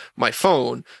on my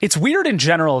phone. It's weird in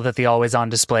general that the always on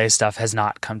display stuff has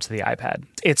not come to the iPad.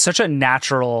 It's such a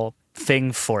natural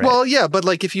thing for it. Well, yeah, but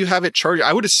like if you have it charged,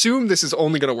 I would assume this is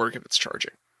only going to work if it's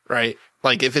charging, right?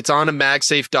 Like if it's on a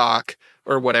MagSafe dock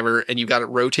or whatever, and you've got it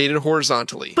rotated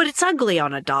horizontally. But it's ugly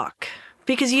on a dock.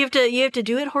 Because you have to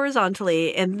do it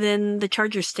horizontally, and then the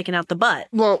charger's sticking out the butt.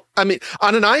 Well, I mean,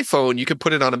 on an iPhone, you could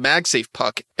put it on a MagSafe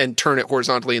puck and turn it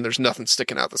horizontally, and there's nothing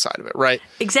sticking out the side of it, right?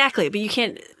 Exactly, but you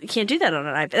can't do that on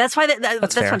an iPad. That's why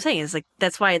that's what I'm saying. Is like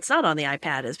that's why it's not on the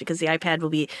iPad. Is because the iPad will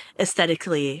be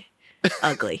aesthetically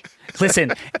ugly.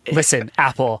 Listen,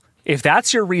 Apple. If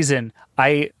that's your reason,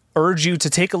 I urge you to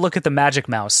take a look at the Magic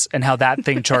Mouse and how that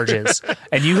thing charges.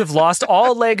 And you have lost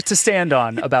all leg to stand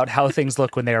on about how things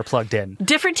look when they are plugged in.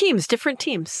 Different teams.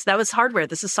 That was hardware.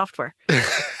 This is software.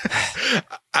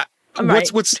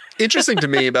 What's interesting to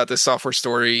me about this software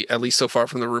story, at least so far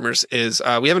from the rumors, is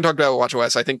we haven't talked about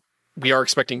watchOS. I think we are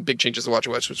expecting big changes to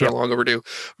watchOS, which are long overdue.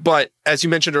 But as you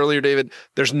mentioned earlier, David,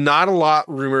 there's not a lot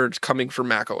rumored coming for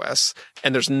macOS,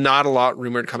 and there's not a lot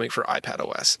rumored coming for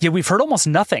iPadOS. Yeah, we've heard almost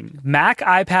nothing. Mac,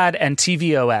 iPad, and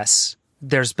tvOS,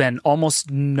 there's been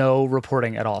almost no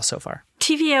reporting at all so far.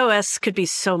 tvOS could be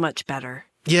so much better.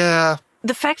 Yeah.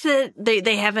 The fact that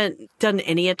they haven't done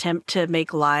any attempt to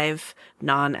make live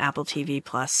non-Apple TV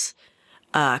Plus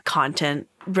content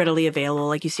readily available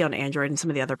like you see on Android and some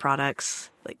of the other products.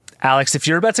 Like Alex, if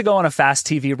you're about to go on a fast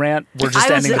TV rant, we're just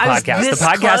ending the podcast. The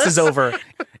podcast is over.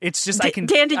 It's just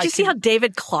Dan, did you see how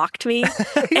David clocked me?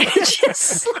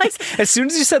 Just like as soon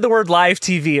as you said the word live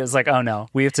TV, it was like, oh no,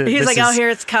 we have to. He's like, oh, here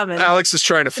it's coming. Alex is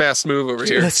trying to fast move over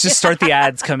here. Let's just start the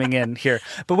ads coming in here.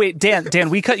 But wait, Dan,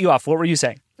 we cut you off. What were you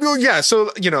saying? Well, yeah.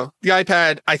 So, the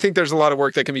iPad, I think there's a lot of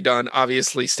work that can be done.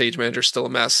 Obviously, Stage Manager's still a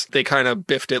mess. They kind of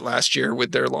biffed it last year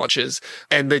with their launches.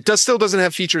 And it still doesn't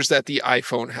have features that the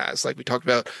iPhone has. Like we talked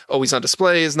about, always on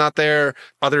display is not there.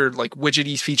 Other like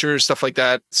widgety features, stuff like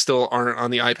that still aren't on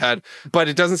the iPad. But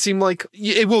it doesn't seem like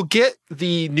it will get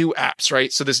the new apps,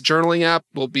 right? So this journaling app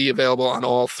will be available on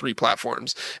all 3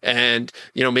 platforms. And,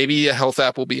 maybe a health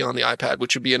app will be on the iPad,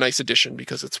 which would be a nice addition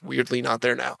because it's weirdly not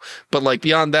there now. But like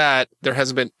beyond that, there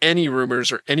hasn't been any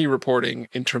rumors or any reporting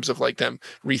in terms of like them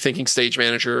rethinking Stage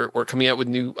Manager or coming out with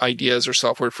new ideas or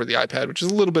software for the iPad, which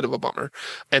is a little bit of a bummer.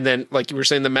 And then, like you were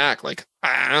saying, the Mac, like,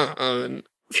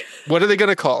 what are they going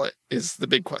to call it is the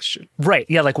big question. Right.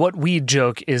 Yeah. Like what we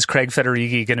joke is Craig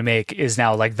Federighi going to make is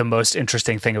now like the most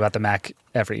interesting thing about the Mac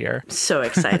every year. So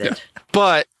excited.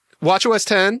 But watchOS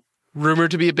 10,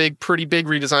 rumored to be a pretty big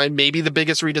redesign, maybe the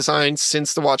biggest redesign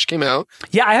since the watch came out.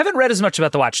 Yeah, I haven't read as much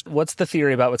about the watch. What's the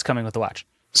theory about what's coming with the watch?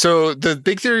 So the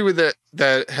big theory with it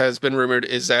that has been rumored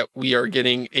is that we are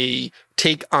getting a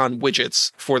take on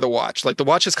widgets for the watch. Like the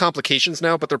watch has complications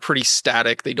now, but they're pretty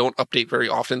static. They don't update very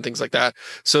often, things like that.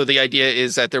 So the idea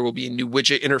is that there will be new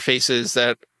widget interfaces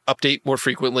that update more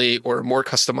frequently or more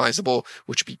customizable,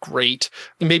 which would be great.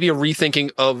 Maybe a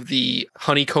rethinking of the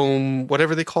honeycomb,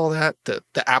 whatever they call that, the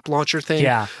app launcher thing,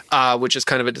 which is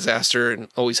kind of a disaster and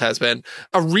always has been.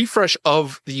 A refresh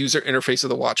of the user interface of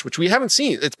the watch, which we haven't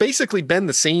seen. It's basically been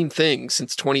the same thing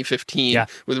since 2015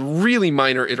 with really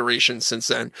minor iterations since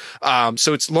then.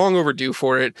 So it's long overdue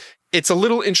for it. It's a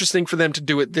little interesting for them to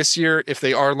do it this year if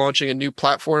they are launching a new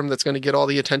platform that's going to get all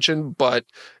the attention, but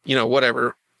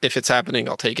whatever. If it's happening,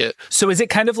 I'll take it. So is it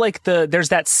kind of like there's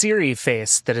that Siri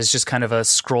face that is just kind of a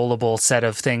scrollable set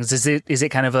of things. Is it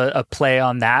kind of a play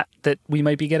on that we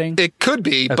might be getting? It could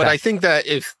be, but I think that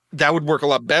if that would work a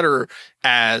lot better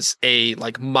as a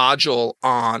module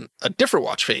on a different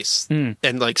watch face. And a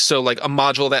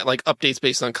module that updates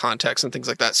based on context and things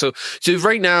like that. So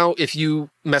right now, if you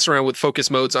mess around with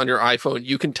focus modes on your iPhone,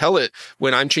 you can tell it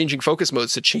when I'm changing focus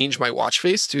modes to change my watch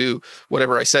face to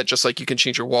whatever I set, just like you can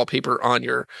change your wallpaper on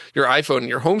your iPhone and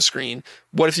your home screen.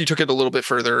 What if you took it a little bit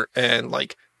further and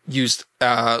used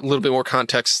a little bit more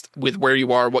context with where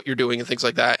you are, what you're doing, and things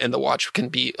like that, and the watch can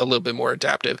be a little bit more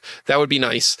adaptive? That would be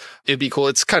nice. It'd be cool.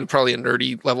 It's kind of probably a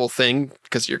nerdy level thing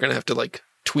because you're going to have to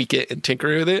tweak it and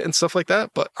tinker with it and stuff like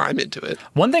that, but I'm into it.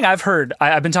 One thing I've heard,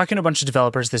 I've been talking to a bunch of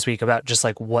developers this week about just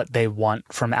what they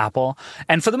want from Apple,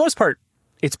 and for the most part,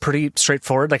 it's pretty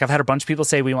straightforward. I've had a bunch of people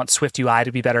say we want Swift UI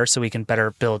to be better so we can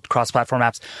better build cross-platform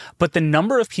apps. But the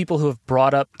number of people who have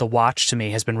brought up the watch to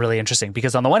me has been really interesting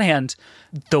because on the one hand,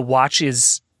 the watch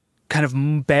is kind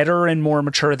of better and more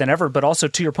mature than ever. But also,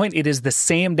 to your point, it is the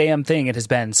same damn thing it has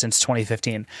been since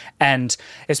 2015. And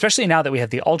especially now that we have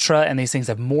the Ultra and these things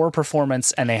have more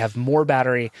performance and they have more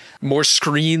battery. More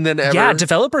screen than ever. Yeah,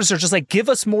 developers are just give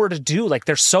us more to do.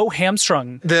 They're so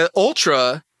hamstrung. The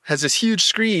Ultra has this huge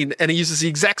screen and it uses the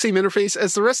exact same interface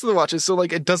as the rest of the watches. So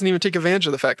it doesn't even take advantage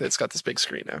of the fact that it's got this big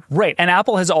screen now. Right. And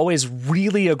Apple has always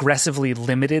really aggressively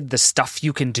limited the stuff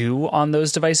you can do on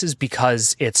those devices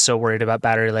because it's so worried about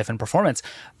battery life and performance.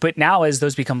 But now as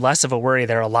those become less of a worry,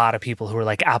 there are a lot of people who are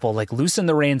like, Apple, loosen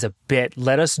the reins a bit.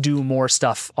 Let us do more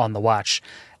stuff on the watch.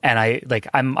 And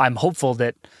I'm hopeful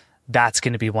that that's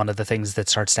going to be one of the things that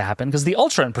starts to happen because the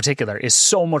Ultra in particular is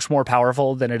so much more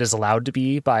powerful than it is allowed to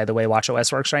be by the way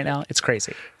watchOS works right now. It's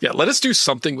crazy. Yeah, let us do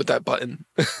something with that button.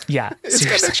 Yeah. It's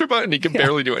got an extra button. You can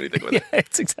barely do anything with it. Yeah,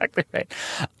 it's exactly right.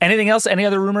 Anything else? Any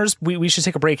other rumors? We should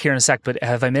take a break here in a sec, but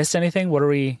have I missed anything?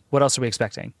 What else are we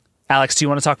expecting? Alex, do you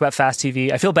want to talk about Fast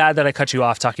TV? I feel bad that I cut you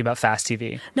off talking about Fast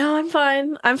TV. No, I'm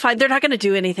fine. They're not going to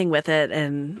do anything with it.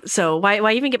 And so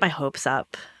why even get my hopes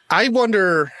up? I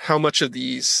wonder how much of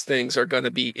these things are going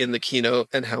to be in the keynote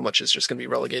and how much is just going to be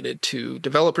relegated to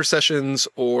developer sessions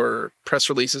or press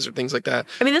releases or things like that.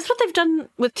 I mean, that's what they've done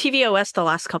with tvOS the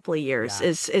last couple of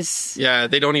years. Yeah,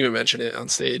 they don't even mention it on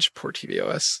stage. Poor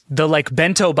tvOS. The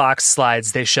bento box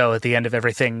slides they show at the end of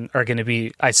everything are going to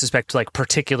be, I suspect,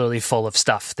 particularly full of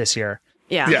stuff this year.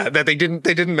 Yeah, that they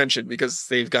didn't mention because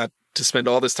they've got to spend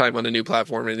all this time on a new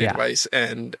platform and a new device,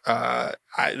 and I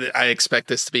expect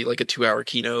this to be a 2-hour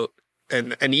keynote,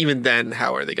 and even then,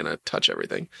 how are they going to touch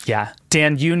everything? Yeah,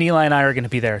 Dan, you, Neela, and I are going to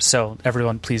be there, so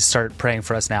everyone, please start praying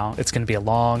for us now. It's going to be a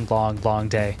long, long, long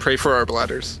day. Pray for our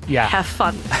bladders. Yeah, have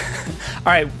fun.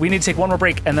 All right, we need to take one more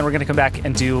break, and then we're going to come back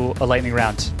and do a lightning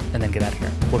round, and then get out of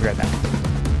here. We'll be right back.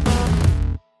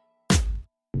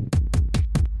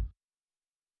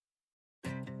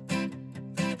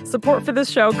 Support for this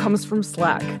show comes from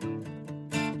Slack.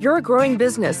 You're a growing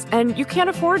business, and you can't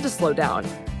afford to slow down.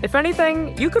 If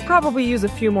anything, you could probably use a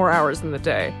few more hours in the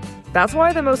day. That's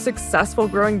why the most successful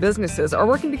growing businesses are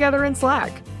working together in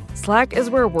Slack. Slack is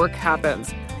where work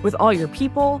happens, with all your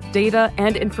people, data,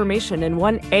 and information in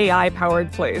one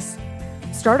AI-powered place.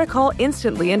 Start a call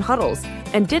instantly in huddles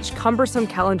and ditch cumbersome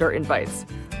calendar invites.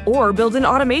 Or build an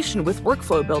automation with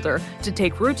Workflow Builder to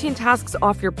take routine tasks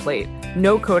off your plate.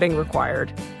 No coding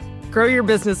required. Grow your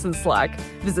business in Slack.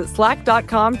 Visit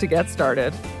slack.com to get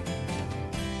started.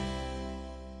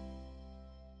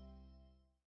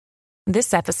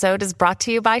 This episode is brought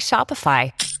to you by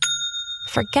Shopify.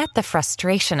 Forget the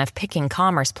frustration of picking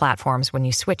commerce platforms when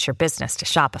you switch your business to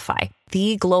Shopify,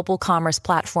 the global commerce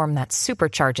platform that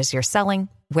supercharges your selling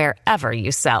wherever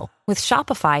you sell. With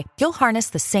Shopify, you'll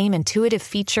harness the same intuitive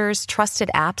features,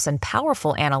 trusted apps, and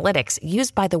powerful analytics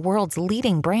used by the world's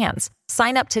leading brands.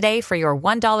 Sign up today for your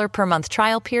 $1 per month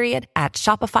trial period at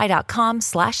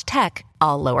shopify.com/tech,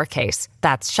 all lowercase.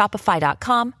 That's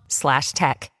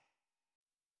shopify.com/tech.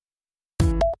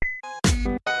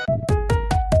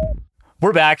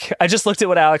 We're back. I just looked at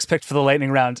what Alex picked for the lightning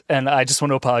round, and I just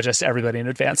want to apologize to everybody in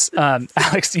advance.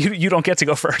 Alex, you don't get to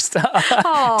go first.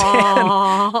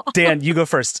 Dan, you go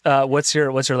first. What's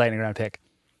your lightning round pick?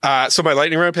 So my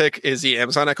lightning round pick is the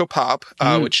Amazon Echo Pop,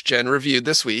 which Jen reviewed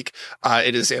this week.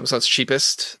 It is Amazon's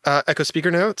cheapest Echo speaker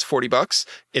now. It's $40.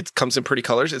 It comes in pretty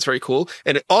colors. It's very cool.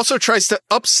 And it also tries to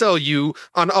upsell you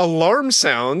on alarm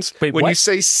sounds when you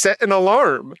say set an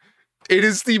alarm. It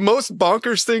is the most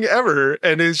bonkers thing ever.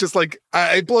 And it's just like,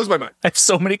 it blows my mind. I have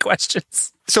so many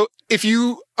questions. So if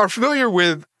you are familiar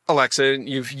with Alexa and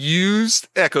you've used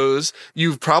Echoes,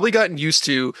 you've probably gotten used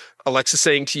to Alexa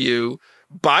saying to you,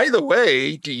 by the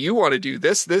way, do you want to do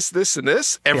this, and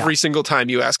this every single time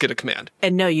you ask it a command?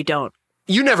 And no, you don't.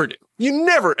 You never do. You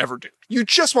never, ever do. You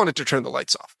just want it to turn the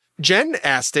lights off. Jen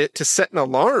asked it to set an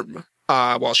alarm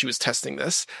while she was testing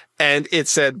this. And it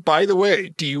said, by the way,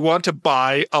 do you want to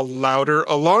buy a louder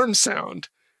alarm sound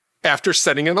after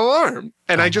setting an alarm?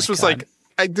 And I just was like,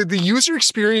 the user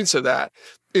experience of that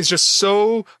is just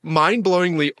so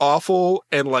mind-blowingly awful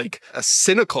and like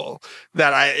cynical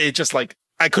that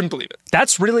I couldn't believe it.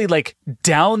 That's really like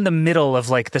down the middle of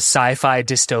like the sci-fi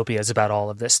dystopias about all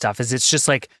of this stuff. It's just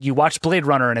like you watch Blade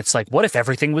Runner and it's like, what if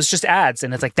everything was just ads?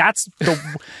 And it's like,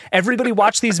 everybody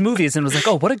watched these movies and was like,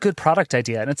 oh, what a good product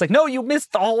idea. And it's like, no, you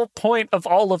missed the whole point of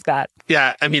all of that.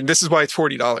 Yeah. I mean, this is why it's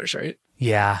 $40, right?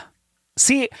 Yeah.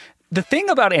 See, the thing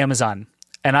about Amazon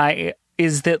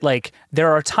is that like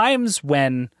there are times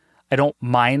when I don't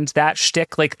mind that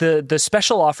shtick, like the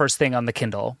special offers thing on the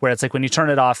Kindle, where it's like when you turn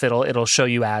it off, it'll show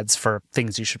you ads for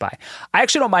things you should buy. I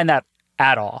actually don't mind that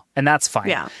at all, and that's fine.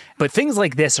 Yeah. But things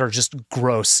like this are just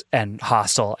gross and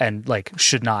hostile and like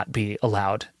should not be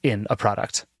allowed in a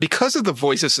product. Because of the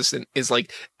voice assistant is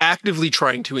like actively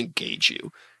trying to engage you.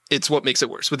 It's what makes it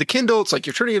worse. With the Kindle, it's like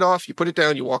you're turning it off, you put it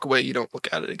down, you walk away, you don't look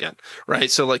at it again,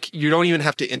 right? So like you don't even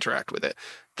have to interact with it.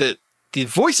 The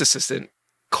voice assistant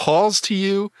calls to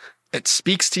you, it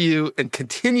speaks to you and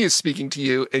continues speaking to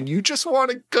you, and you just want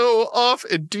to go off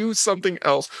and do something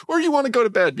else. Or you want to go to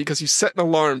bed because you set an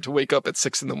alarm to wake up at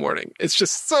 6 a.m. It's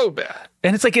just so bad.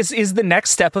 And it's like, is the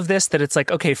next step of this that it's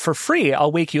like, okay, for free,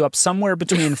 I'll wake you up somewhere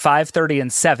between 5:30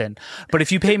 and 7. But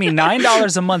if you pay me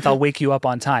 $9 a month, I'll wake you up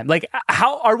on time. Like,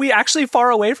 how are we actually far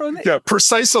away from it? Yeah,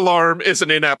 Precise Alarm is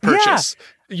an in-app purchase. Yeah.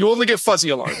 You only get fuzzy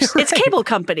alarms. It's cable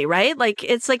company, right? Like,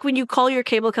 it's like when you call your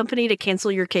cable company to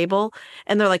cancel your cable,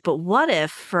 and they're like, but what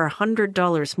if for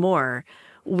 $100 more,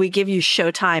 we give you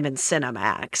Showtime and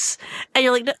Cinemax? And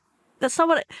you're like, no, that's not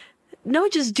what no,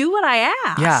 just do what I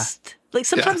asked. Yeah. Like,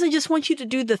 sometimes I just want you to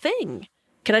do the thing.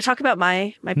 Can I talk about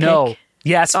my pick? No.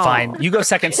 Yes, fine. You go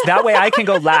second. So that way I can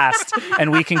go last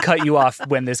and we can cut you off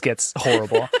when this gets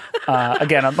horrible.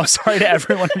 Again, I'm sorry to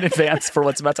everyone in advance for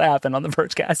what's about to happen on the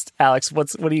Vergecast. Alex,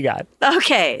 what do you got?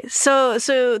 Okay. So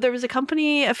there was a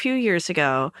company a few years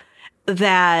ago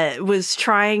that was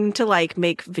trying to like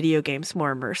make video games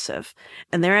more immersive.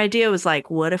 And their idea was like,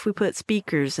 what if we put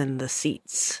speakers in the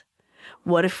seats?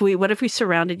 What if we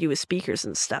surrounded you with speakers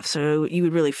and stuff so you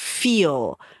would really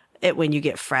feel it when you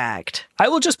get fragged? I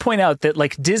will just point out that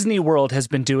like Disney World has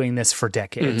been doing this for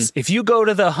decades. Mm-hmm. If you go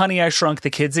to the Honey, I Shrunk the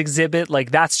Kids exhibit,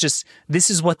 like this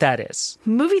is what that is.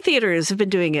 Movie theaters have been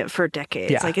doing it for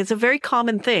decades. Yeah. Like it's a very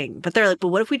common thing. But they're like, but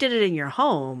what if we did it in your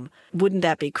home? Wouldn't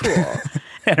that be cool?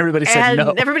 And everybody said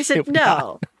no. Everybody said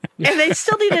no. And they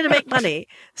still needed to make money.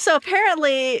 So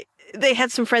apparently they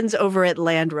had some friends over at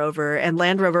Land Rover, and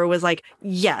Land Rover was like,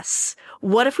 yes,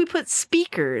 what if we put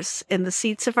speakers in the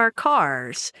seats of our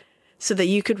cars so that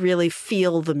you could really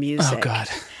feel the music? Oh, God.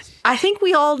 I think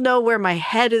we all know where my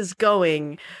head is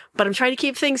going, but I'm trying to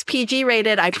keep things PG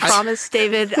rated. I promised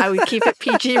David I would keep it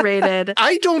PG rated.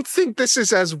 I don't think this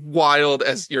is as wild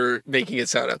as you're making it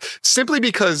sound, simply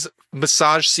because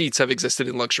massage seats have existed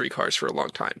in luxury cars for a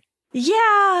long time.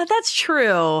 Yeah, that's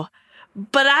true.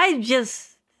 But I just...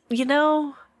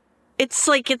 it's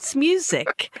like it's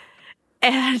music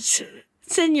and it's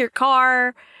in your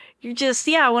car. You're just,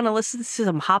 I want to listen to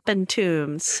some hoppin'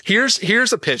 tunes.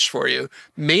 Here's a pitch for you.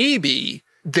 Maybe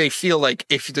they feel like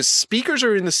if the speakers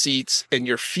are in the seats and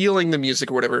you're feeling the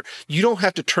music or whatever, you don't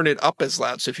have to turn it up as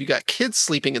loud. So if you got kids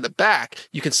sleeping in the back,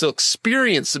 you can still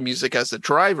experience the music as the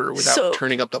driver without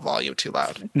turning up the volume too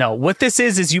loud. No, what this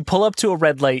is you pull up to a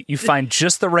red light, you find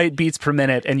just the right beats per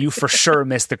minute, and you for sure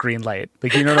miss the green light.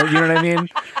 Like, you know what I mean?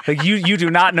 Like you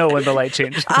do not know when the light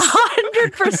changes.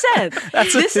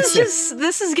 100%.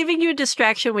 This is giving you a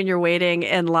distraction when you're waiting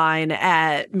in line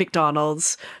at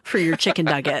McDonald's for your chicken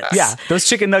nuggets. Yeah,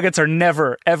 those chicken nuggets are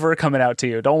never, ever coming out to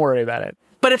you. Don't worry about it.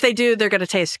 But if they do, they're going to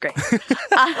taste great.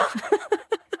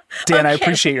 Dan, I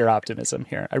appreciate your optimism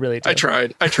here. I really do. I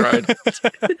tried.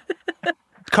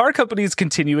 car companies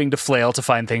continuing to flail to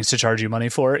find things to charge you money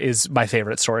for is my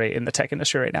favorite story in the tech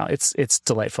industry right now. It's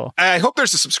delightful. I hope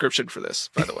there's a subscription for this,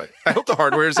 by the way. I hope the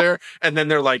hardware is there. And then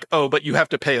they're like, oh, but you have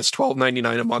to pay us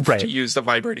 $12.99 a month to use the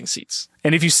vibrating seats.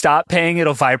 And if you stop paying,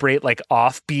 it'll vibrate like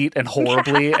offbeat and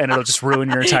horribly, and it'll just ruin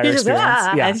your entire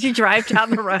experience. As you drive down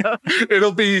the road.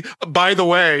 It'll be, by the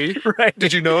way,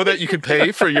 did you know that you could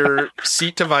pay for your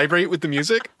seat to vibrate with the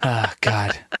music? Oh,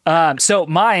 God. So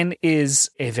mine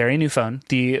is a very new phone,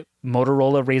 the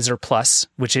Motorola Razr Plus,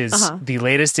 which is the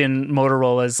latest in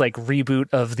Motorola's like reboot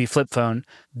of the flip phone.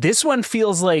 This one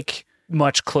feels like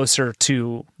much closer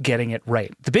to getting it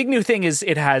right. The big new thing is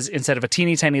it has, instead of a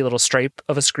teeny tiny little stripe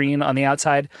of a screen on the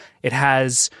outside, it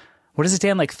has, what is it,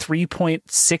 Dan? Like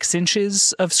 3.6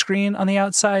 inches of screen on the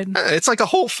outside? It's like a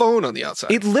whole phone on the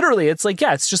outside. It literally, it's like,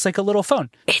 it's just like a little phone.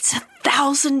 It's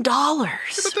 $1,000.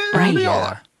 Right?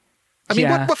 Yeah. I mean,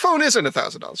 what phone isn't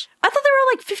 $1,000? I thought they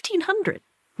were like $1,500.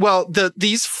 Well,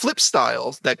 these flip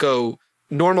styles that go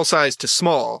normal size to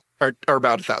small are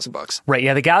about $1,000. Right.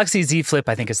 Yeah. The Galaxy Z Flip,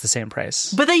 I think, is the same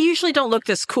price. But they usually don't look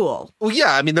this cool. Well,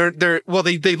 yeah. I mean,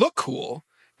 they look cool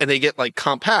and they get like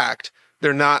compact.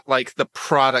 They're not like the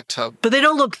product hub. But they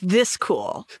don't look this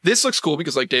cool. This looks cool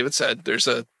because, like David said, there's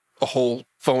a whole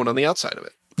phone on the outside of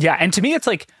it. Yeah. And to me, it's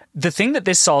like the thing that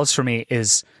this solves for me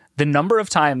is the number of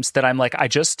times that I'm like, I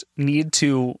just need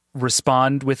to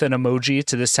respond with an emoji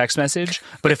to this text message.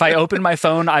 But if I open my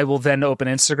phone, I will then open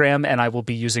Instagram and I will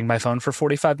be using my phone for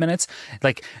 45 minutes.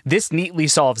 Like, this neatly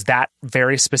solves that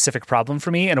very specific problem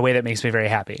for me in a way that makes me very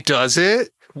happy. Does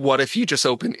it? What if you just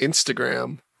open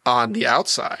Instagram on the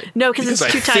outside? No, because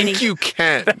it's too tiny. I think you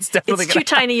can. That's definitely too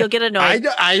tiny. You'll get annoyed.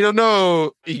 I don't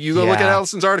know. You go look at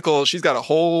Allison's article. She's got a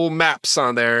whole maps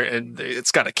on there, and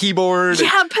it's got a keyboard.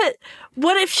 Yeah, but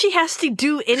what if she has to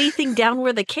do anything down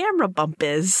where the camera bump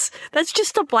is? That's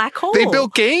just a black hole. They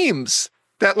built games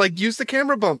that like use the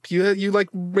camera bump. You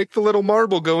like make the little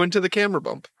marble go into the camera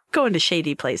bump. Go into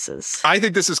shady places. I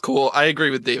think this is cool. I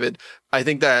agree with David. I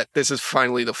think that this is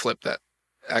finally the flip that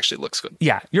actually looks good.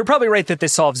 Yeah, you're probably right that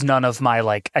this solves none of my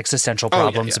like existential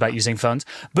problems about using phones,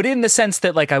 but in the sense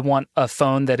that like I want a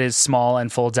phone that is small and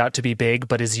folds out to be big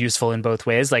but is useful in both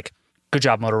ways. Like, good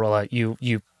job, Motorola.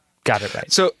 You got it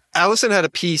right. So Allison had a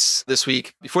piece this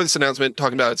week before this announcement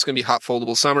talking about it's going to be hot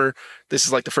foldable summer. This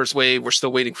is like the first wave. We're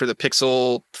still waiting for the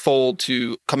Pixel Fold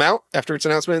to come out after its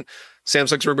announcement.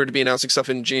 Samsung's rumored to be announcing stuff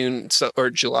in June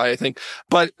or July, I think.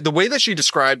 But the way that she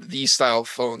described these style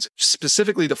phones,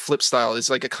 specifically the flip style, is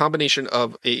like a combination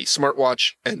of a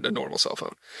smartwatch and a normal cell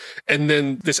phone. And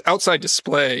then this outside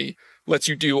display lets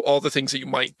you do all the things that you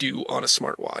might do on a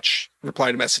smartwatch.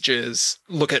 Reply to messages,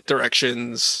 look at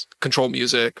directions, control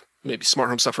music, maybe smart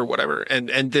home stuff or whatever.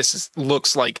 And this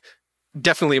looks like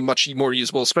definitely much more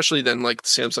usable, especially than like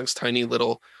Samsung's tiny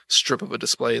little strip of a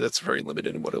display that's very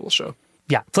limited in what it will show.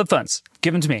 Yeah, flip phones.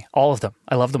 Give them to me. All of them.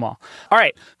 I love them all. All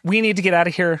right. We need to get out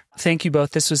of here. Thank you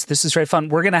both. This was very fun.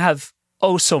 We're going to have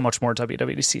so much more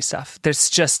WWDC stuff. There's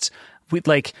just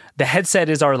the headset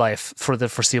is our life for the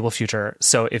foreseeable future.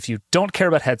 So if you don't care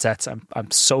about headsets,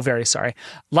 I'm so very sorry.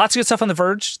 Lots of good stuff on The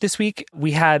Verge this week.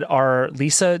 We had our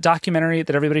Lisa documentary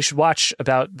that everybody should watch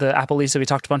about the Apple Lisa. We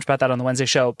talked a bunch about that on the Wednesday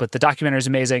show, but the documentary is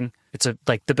amazing. It's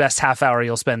the best half hour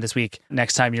you'll spend this week.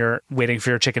 Next time you're waiting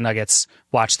for your chicken nuggets,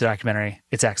 watch the documentary.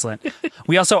 It's excellent.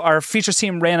 We also, our features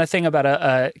team ran a thing about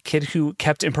a kid who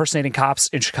kept impersonating cops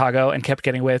in Chicago and kept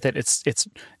getting away with it. It's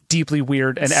deeply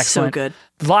weird and excellent. So good.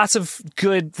 Lots of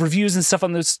good reviews and stuff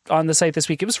on the site this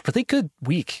week. It was a really good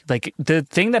week. Like, the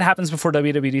thing that happens before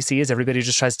WWDC is everybody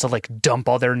just tries to like dump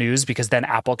all their news because then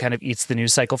Apple kind of eats the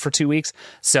news cycle for 2 weeks.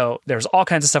 So there's all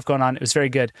kinds of stuff going on. It was very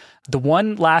good. The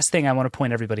one last thing I want to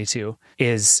point everybody to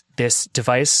is this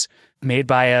device made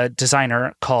by a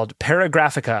designer called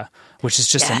Paragraphica, which is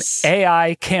just an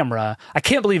AI camera. I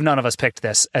can't believe none of us picked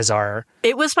this as our...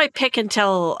 It was my pick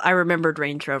until I remembered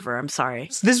Range Rover. I'm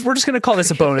sorry. We're just going to call this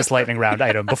a bonus lightning round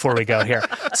item before we go here.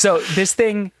 So this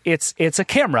thing, it's a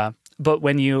camera, but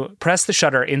when you press the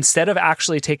shutter, instead of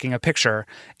actually taking a picture,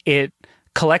 it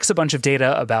collects a bunch of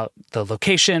data about the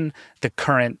location, the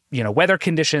current, weather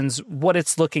conditions, what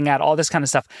it's looking at, all this kind of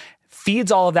stuff,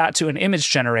 feeds all of that to an image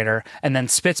generator, and then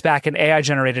spits back an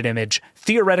AI-generated image,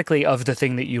 theoretically, of the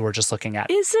thing that you were just looking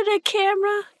at. Is it a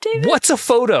camera, David? What's a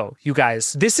photo, you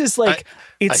guys? This is like...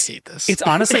 I hate this. It's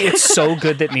honestly, it's so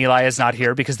good that Nilay is not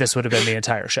here because this would have been the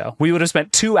entire show. We would have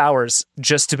spent 2 hours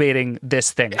just debating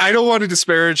this thing. I don't want to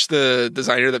disparage the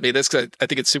designer that made this because I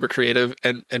think it's super creative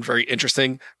and very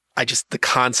interesting. The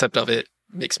concept of it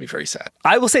makes me very sad.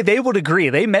 I will say they would agree.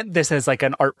 They meant this as like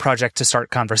an art project to start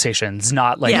conversations,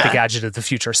 not like the gadget of the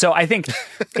future. So I think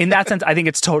in that sense, I think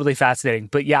it's totally fascinating.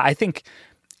 But yeah, I think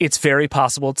it's very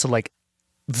possible to like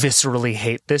viscerally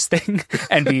hate this thing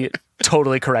and be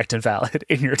totally correct and valid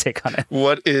in your take on it.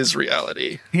 What is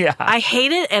reality? Yeah. I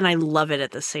hate it and I love it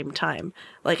at the same time.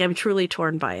 Like, I'm truly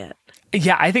torn by it.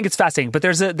 Yeah, I think it's fascinating. But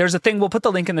there's a thing, we'll put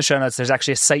the link in the show notes. There's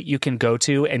actually a site you can go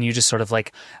to and you just sort of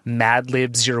like Mad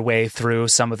Libs your way through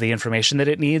some of the information that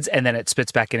it needs, and then it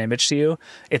spits back an image to you.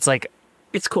 It's like,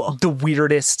 it's cool. The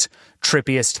weirdest,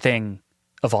 trippiest thing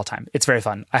of all time. It's very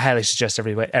fun. I highly suggest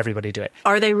everybody do it.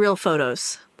 Are they real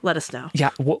photos? Let us know. Yeah,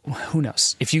 who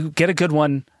knows? If you get a good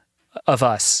one of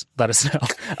us, let us know.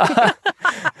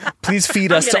 Please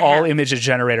feed us to all image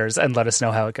generators and let us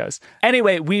know how it goes.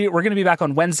 Anyway, we're going to be back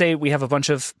on Wednesday. We have a bunch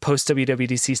of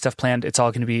post-WWDC stuff planned. It's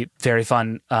all going to be very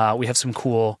fun. We have some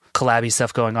cool collabby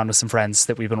stuff going on with some friends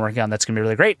that we've been working on. That's going to be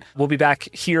really great. We'll be back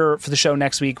here for the show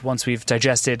next week once we've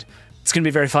digested. It's going to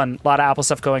be very fun. A lot of Apple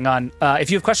stuff going on.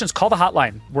 If you have questions, call the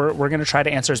hotline. We're going to try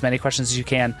to answer as many questions as you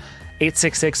can.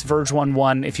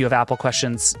 866-VERGE11. If you have Apple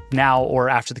questions now or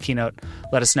after the keynote,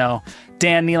 let us know.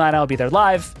 Dan, Neela, and I will be there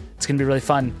live. It's going to be really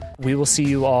fun. We will see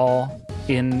you all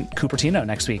in Cupertino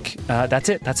next week. That's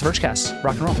it. That's VergeCast.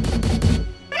 Rock and roll.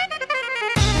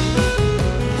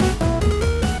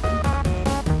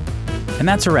 And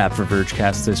that's a wrap for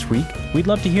VergeCast this week. We'd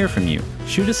love to hear from you.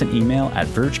 Shoot us an email at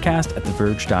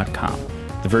vergecast@theverge.com.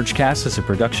 The VergeCast is a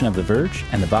production of The Verge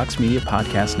and the Vox Media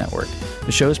Podcast Network.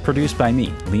 The show is produced by me,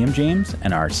 Liam James,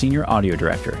 and our senior audio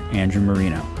director, Andrew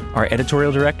Marino. Our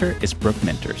editorial director is Brooke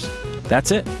Minters.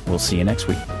 That's it. We'll see you next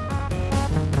week.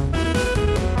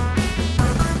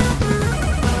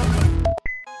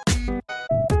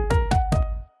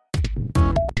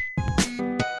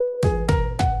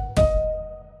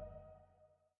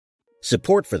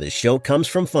 Support for this show comes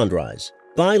from Fundrise.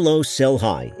 Buy low, sell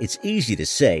high. It's easy to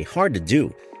say, hard to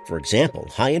do. For example,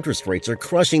 high interest rates are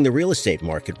crushing the real estate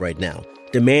market right now.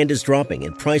 Demand is dropping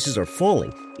and prices are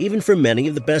falling, even for many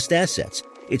of the best assets.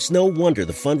 It's no wonder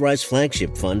the Fundrise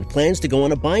Flagship Fund plans to go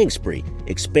on a buying spree,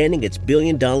 expanding its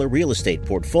billion-dollar real estate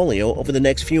portfolio over the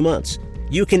next few months.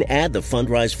 You can add the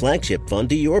Fundrise Flagship Fund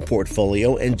to your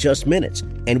portfolio in just minutes,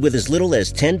 and with as little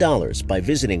as $10 by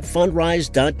visiting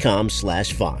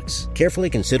fundrise.com/Fox. Carefully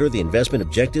consider the investment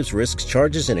objectives, risks,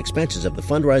 charges, and expenses of the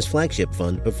Fundrise Flagship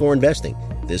Fund before investing.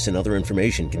 This and other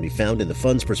information can be found in the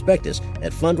fund's prospectus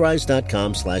at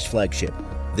fundrise.com/flagship.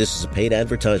 This is a paid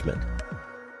advertisement.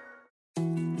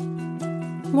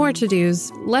 More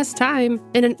to-dos, less time,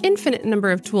 and an infinite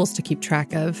number of tools to keep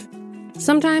track of.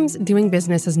 Sometimes doing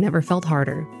business has never felt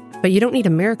harder, but you don't need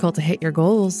a miracle to hit your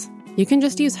goals. You can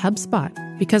just use HubSpot,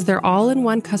 because their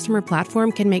all-in-one customer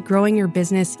platform can make growing your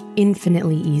business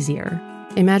infinitely easier.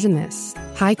 Imagine this: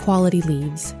 high-quality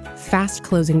leads, fast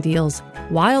closing deals,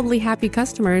 wildly happy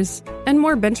customers, and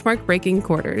more benchmark-breaking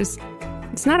quarters.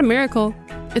 It's not a miracle,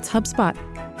 it's HubSpot.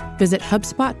 Visit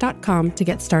HubSpot.com to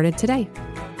get started today.